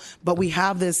now, but we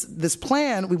have this plan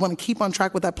plan, we want to keep on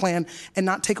track with that plan and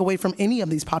not take away from any of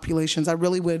these populations. I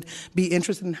really would be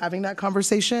interested in having that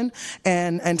conversation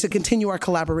and to continue our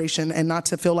collaboration and not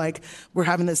to feel like we're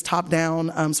having this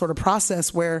top-down sort of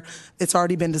process where it's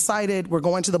already been decided. We're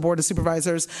going to the Board of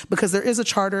Supervisors because there is a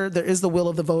charter, there is the will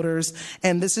of the voters,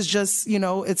 and this is just,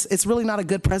 it's really not a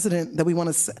good precedent that we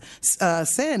want to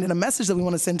send and a message that we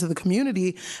want to send to the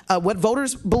community, what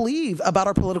voters believe about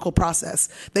our political process.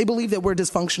 They believe that we're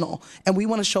dysfunctional, and we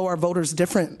want to show our voters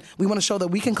different. We want to show that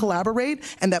we can collaborate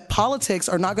and that politics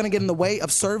are not going to get in the way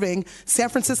of serving San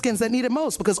Franciscans that need it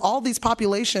most, because all these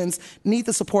populations need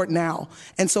the support now.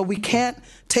 And so we can't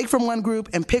take from one group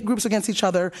and pit groups against each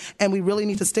other, and we really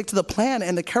need to stick to the plan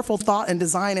and the careful thought and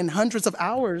design and hundreds of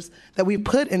hours that we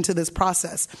put into this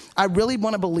process. I really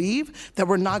want to believe that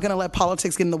we're not going to let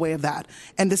politics get in the way of that.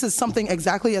 And this is something,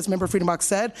 exactly as Member Friedenbach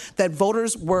said, that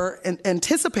voters were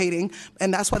anticipating,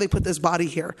 and that's why they put this body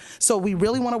here. So we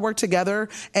really want to work together,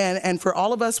 and for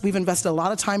all of us, we've invested a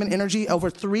lot of time and energy over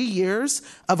 3 years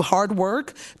of hard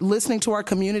work, listening to our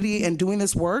community and doing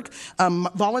this work.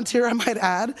 Volunteer, I might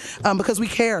add, because we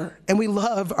care and we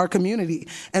love our community.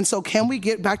 And so can we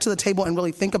get back to the table and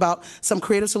really think about some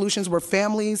creative solutions where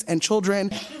families and children,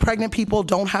 pregnant people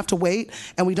don't have to wait,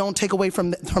 and we don't take away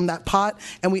from that pot,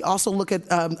 and we also look at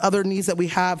other needs that we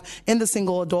have in the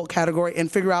single adult category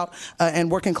and figure out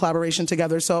and work in collaboration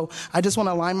together. So I just want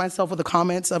to align myself with the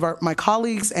comments of my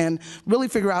colleagues and really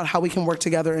figure out how we can work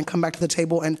together and come back to the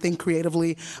table and think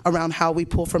creatively around how we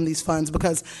pull from these funds,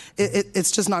 because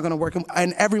it's just not going to work.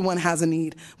 And everyone has a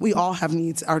need. We all have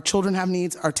needs. Our children have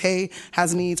needs. Our TAY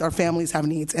has needs. Our families have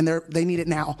needs, and they need it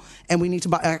now. And we need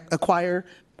to acquire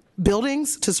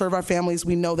buildings to serve our families.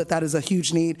 We know that that is a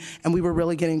huge need, and we were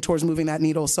really getting towards moving that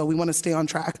needle, so we want to stay on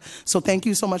track. So thank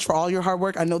you so much for all your hard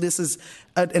work. I know this is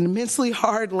an immensely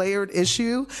hard, layered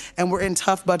issue, and we're in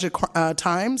tough budget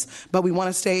times, but we want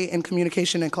to stay in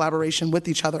communication and collaboration with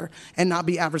each other and not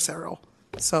be adversarial.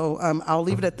 So I'll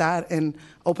leave it at that and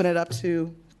open it up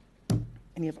to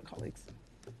any of our colleagues.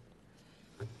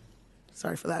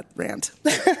 Sorry for that rant.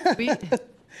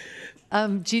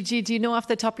 Gigi, do you know off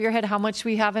the top of your head how much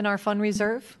we have in our fund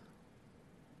reserve?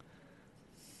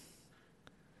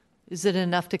 Is it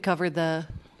enough to cover the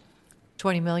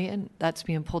 20 million that's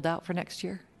being pulled out for next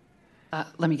year?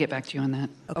 Let me get back to you on that.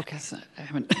 Okay. So I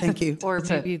haven't. Thank you. Or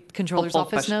maybe controller's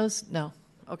office question. knows? No.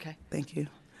 Okay. Thank you.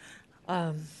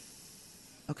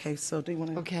 Okay, so do you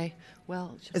want to? Okay.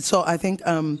 Well. So I think,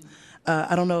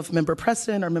 I don't know if Member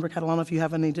Preston or Member Catalano, if you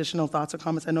have any additional thoughts or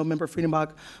comments. I know Member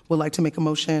Friedenbach would like to make a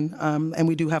motion, and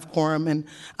we do have quorum. And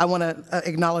I want to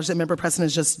acknowledge that Member Preston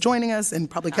is just joining us and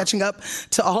probably catching up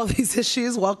to all of these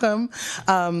issues. Welcome.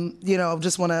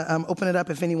 Just want to open it up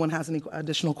if anyone has any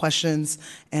additional questions.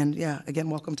 And yeah, again,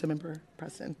 welcome to Member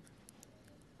Preston.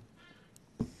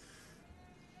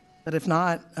 But if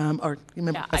not, or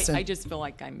Member Preston. I just feel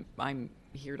like I'm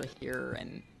here to hear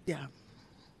and yeah.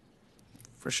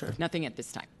 For sure. Nothing at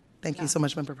this time. Thank you so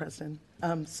much, Member Preston.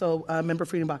 Member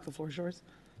Friedenbach, the floor is yours.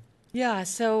 Yeah.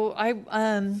 So I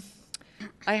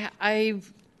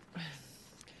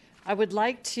would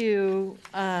like to.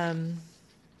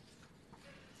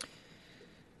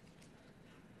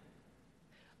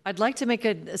 I'd like to make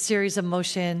a series of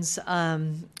motions.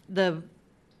 I'd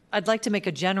like to make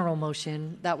a general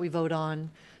motion that we vote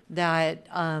on. That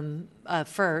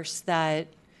first, that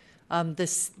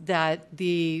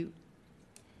the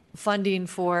funding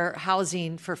for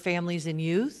housing for families and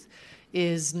youth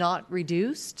is not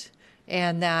reduced,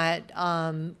 and that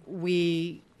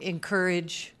we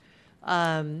encourage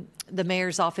the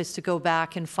mayor's office to go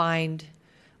back and find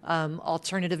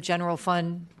alternative general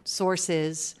fund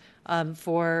sources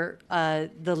for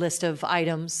the list of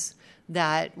items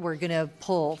that we're going to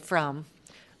pull from.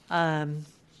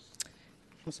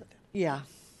 Yeah.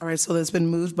 All right, so that's been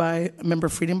moved by Member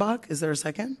Friedenbach. Is there a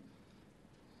second?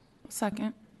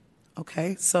 Second.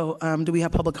 Okay, so do we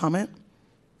have public comment?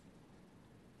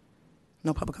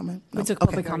 No public comment? No. We took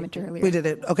public comment earlier. We did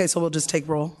it. Okay, so we'll just take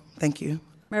roll. Thank you.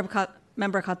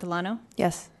 Member Catalano?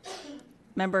 Yes.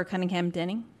 Member Cunningham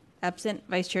Denning? Absent.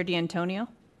 Vice Chair D'Antonio?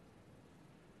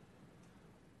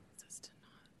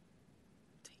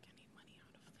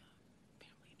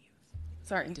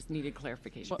 Sorry, just needed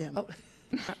clarification. Yeah. Oh.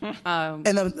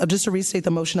 And just to restate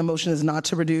the motion is not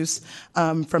to reduce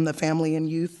from the family and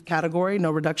youth category,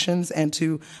 no reductions, and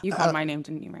to You called my name,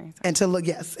 didn't you, Mary? and to look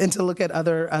at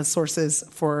other sources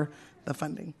for the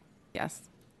funding. Yes.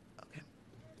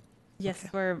 Yes,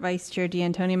 for Vice Chair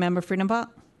D'Antonio. Member Friedenbach?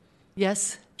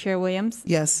 Yes. Chair Williams?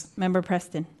 Yes. Member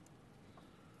Preston?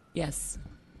 Yes.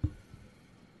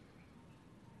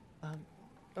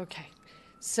 Okay.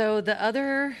 So the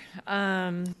other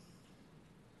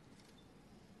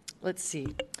let's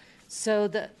see. So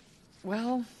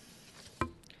well,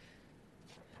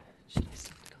 should I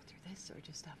still go through this or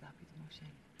just have that be the motion?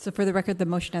 So for the record, the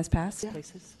motion has passed.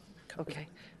 Places? Okay.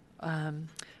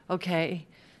 Okay.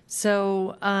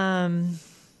 So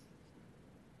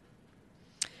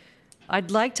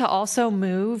I'd like to also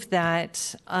move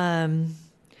that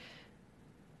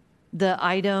the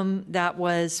item that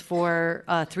was for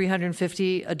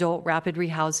 350 adult rapid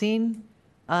rehousing,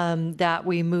 that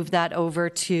we move that over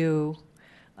to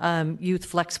youth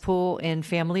flex pool and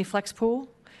family flex pool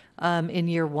in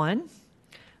year one.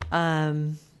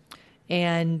 And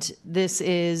this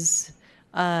is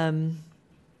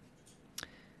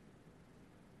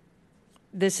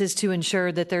to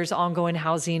ensure that there's ongoing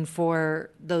housing for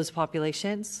those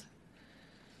populations.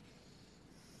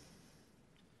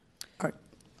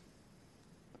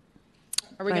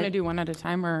 Are we going to do one at a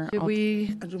time, or did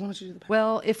we?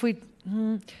 Well, if we,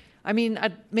 I mean,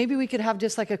 maybe we could have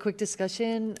just like a quick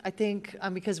discussion. I think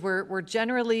because we're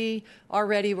generally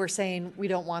already we're saying we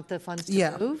don't want the funds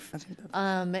to move,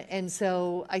 and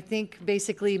so I think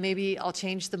basically maybe I'll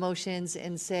change the motions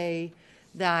and say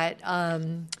that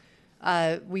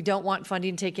we don't want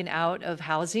funding taken out of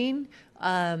housing,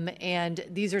 and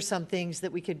these are some things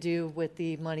that we could do with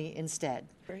the money instead.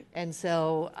 Great. And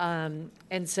so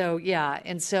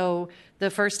the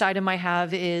first item I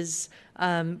have is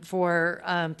for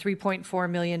 $3.4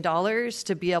 million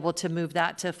to be able to move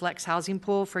that to flex housing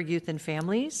pool for youth and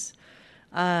families.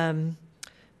 For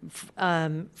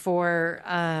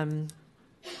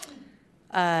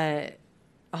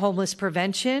homeless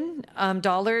prevention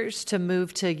dollars to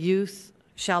move to youth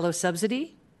shallow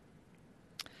subsidy,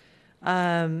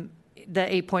 the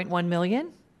 $8.1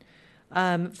 million.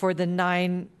 For the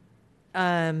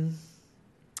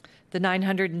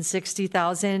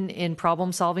 $960,000 in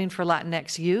problem solving for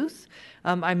Latinx youth.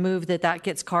 I move that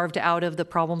gets carved out of the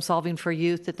problem solving for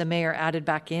youth that the mayor added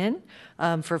back in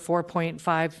for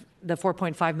the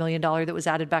 $4.5 million that was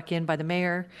added back in by the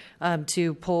mayor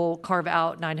to carve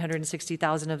out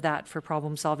 $960,000 of that for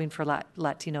problem solving for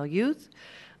Latino youth.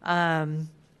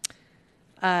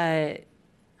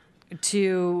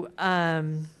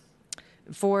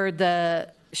 For the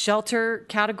shelter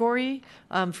category,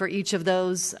 for each of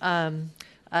those,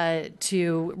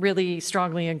 to really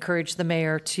strongly encourage the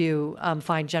mayor to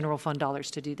find general fund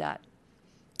dollars to do that.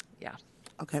 Yeah.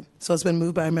 Okay. So it's been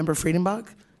moved by Member Friedenbach.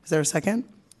 Is there a second?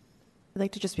 I'd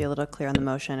like to just be a little clear on the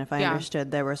motion. If I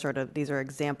understood, there were these are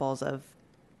examples of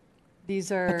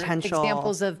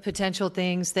examples of potential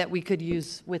things that we could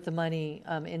use with the money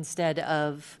instead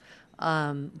of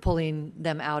pulling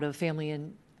them out of family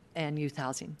and youth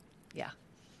housing. Yeah.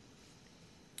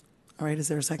 All right. Is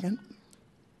there a second?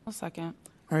 I'll second.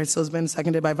 All right. So it's been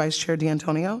seconded by Vice Chair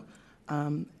D'Antonio.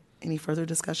 Any further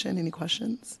discussion? Any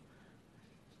questions?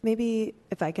 Maybe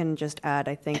if I can just add,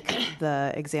 I think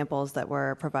the examples that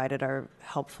were provided are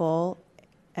helpful.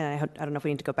 And I don't know if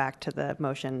we need to go back to the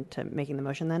motion, to making the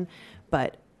motion then,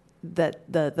 but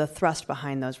the thrust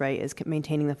behind those, right, is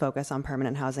maintaining the focus on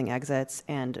permanent housing exits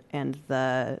and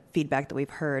the feedback that we've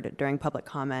heard during public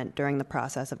comment during the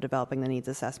process of developing the needs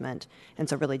assessment. And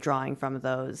so really drawing from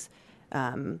those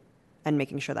and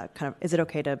making sure that is it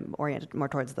okay to orient it more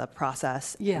towards the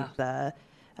process? Yeah.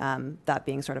 And that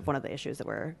being sort of one of the issues that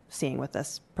we're seeing with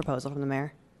this proposal from the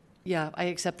mayor. Yeah, I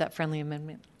accept that friendly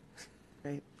amendment.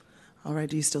 Great. All right.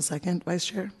 Do you still second, Vice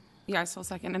Chair? Yeah, I still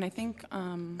second. And I think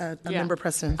Member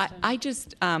Preston. I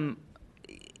just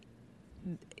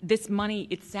this money,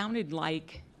 it sounded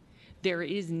like there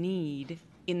is need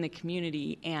in the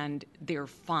community and there are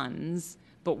funds,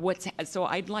 but so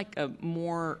I'd like a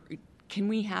more, can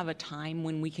we have a time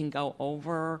when we can go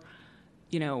over,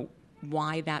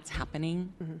 why that's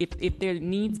happening? Mm-hmm. If there are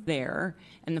needs there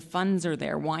and the funds are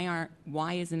there,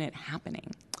 why isn't it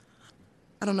happening?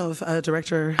 I don't know if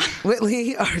Director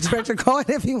Whitley or Director Cohen,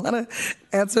 if you want to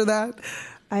answer that.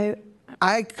 I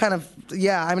kind of,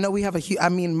 I know we have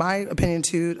my opinion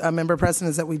too, Member Preston,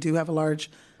 is that we do have a large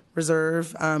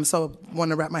reserve. So I want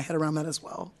to wrap my head around that as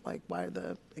well. Like, why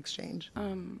the exchange?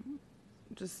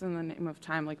 Just in the name of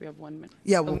time, like we have 1 minute.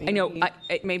 Yeah, well, I know.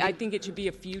 I think it should be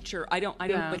a future. I don't.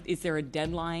 But is there a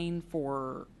deadline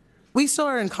for? We still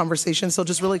are in conversation. So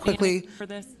just really quickly, for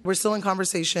this, we're still in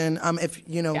conversation. If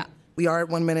we are at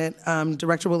 1 minute.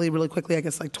 Director Willie, really quickly, I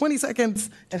guess like 20 seconds,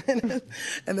 and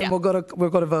then we'll go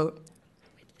to vote.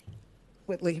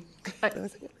 Whitley.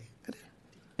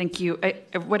 Thank you.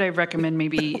 What I recommend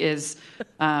maybe is,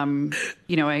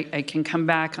 I can come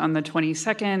back on the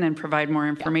 22nd and provide more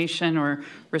information or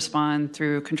respond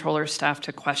through controller staff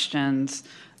to questions.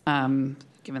 Given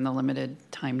the limited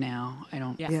time now, I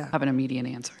don't have an immediate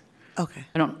answer. Okay.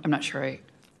 I'm not sure I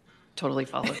totally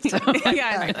followed. So.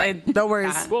 Yeah, No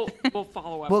worries. We'll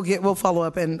follow up. We'll follow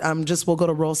up and we'll go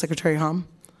to roll, Secretary Hom.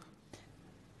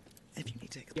 If you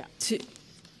need to. Yeah.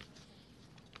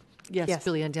 Yes,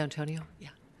 Billy and D'Antonio. Yeah.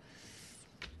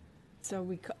 So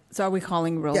are we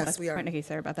calling roll? Yes, we are. Okay,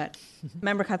 sorry about that.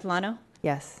 Member Catalano?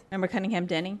 Yes. Member Cunningham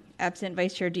Denning? Absent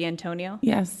Vice Chair D'Antonio?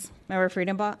 Yes. Member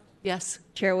Friedenbach? Yes.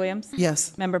 Chair Williams?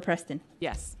 Yes. Member Preston?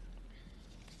 Yes.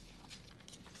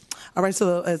 All right,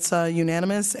 so it's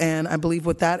unanimous, and I believe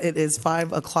with that it is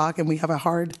 5 o'clock, and we have a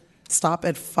hard stop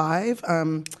at 5.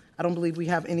 I don't believe we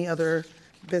have any other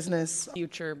business.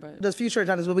 Future, but There's future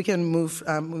agendas, but we can move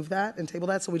that and table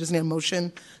that. So we just need a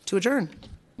motion to adjourn.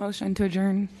 motion to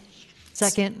adjourn.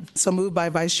 Second. So moved by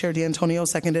Vice Chair D'Antonio,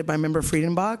 seconded by Member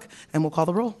Friedenbach, and we'll call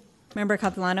the roll. Member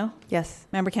Catalano? Yes.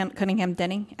 Member Cunningham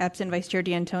Denning? Absent Vice Chair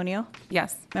D'Antonio?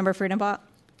 Yes. Member Friedenbach?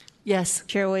 Yes.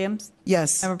 Chair Williams?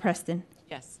 Yes. Member Preston?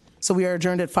 Yes. So we are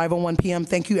adjourned at 5:01 p.m.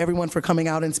 Thank you, everyone, for coming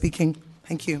out and speaking.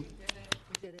 Thank you.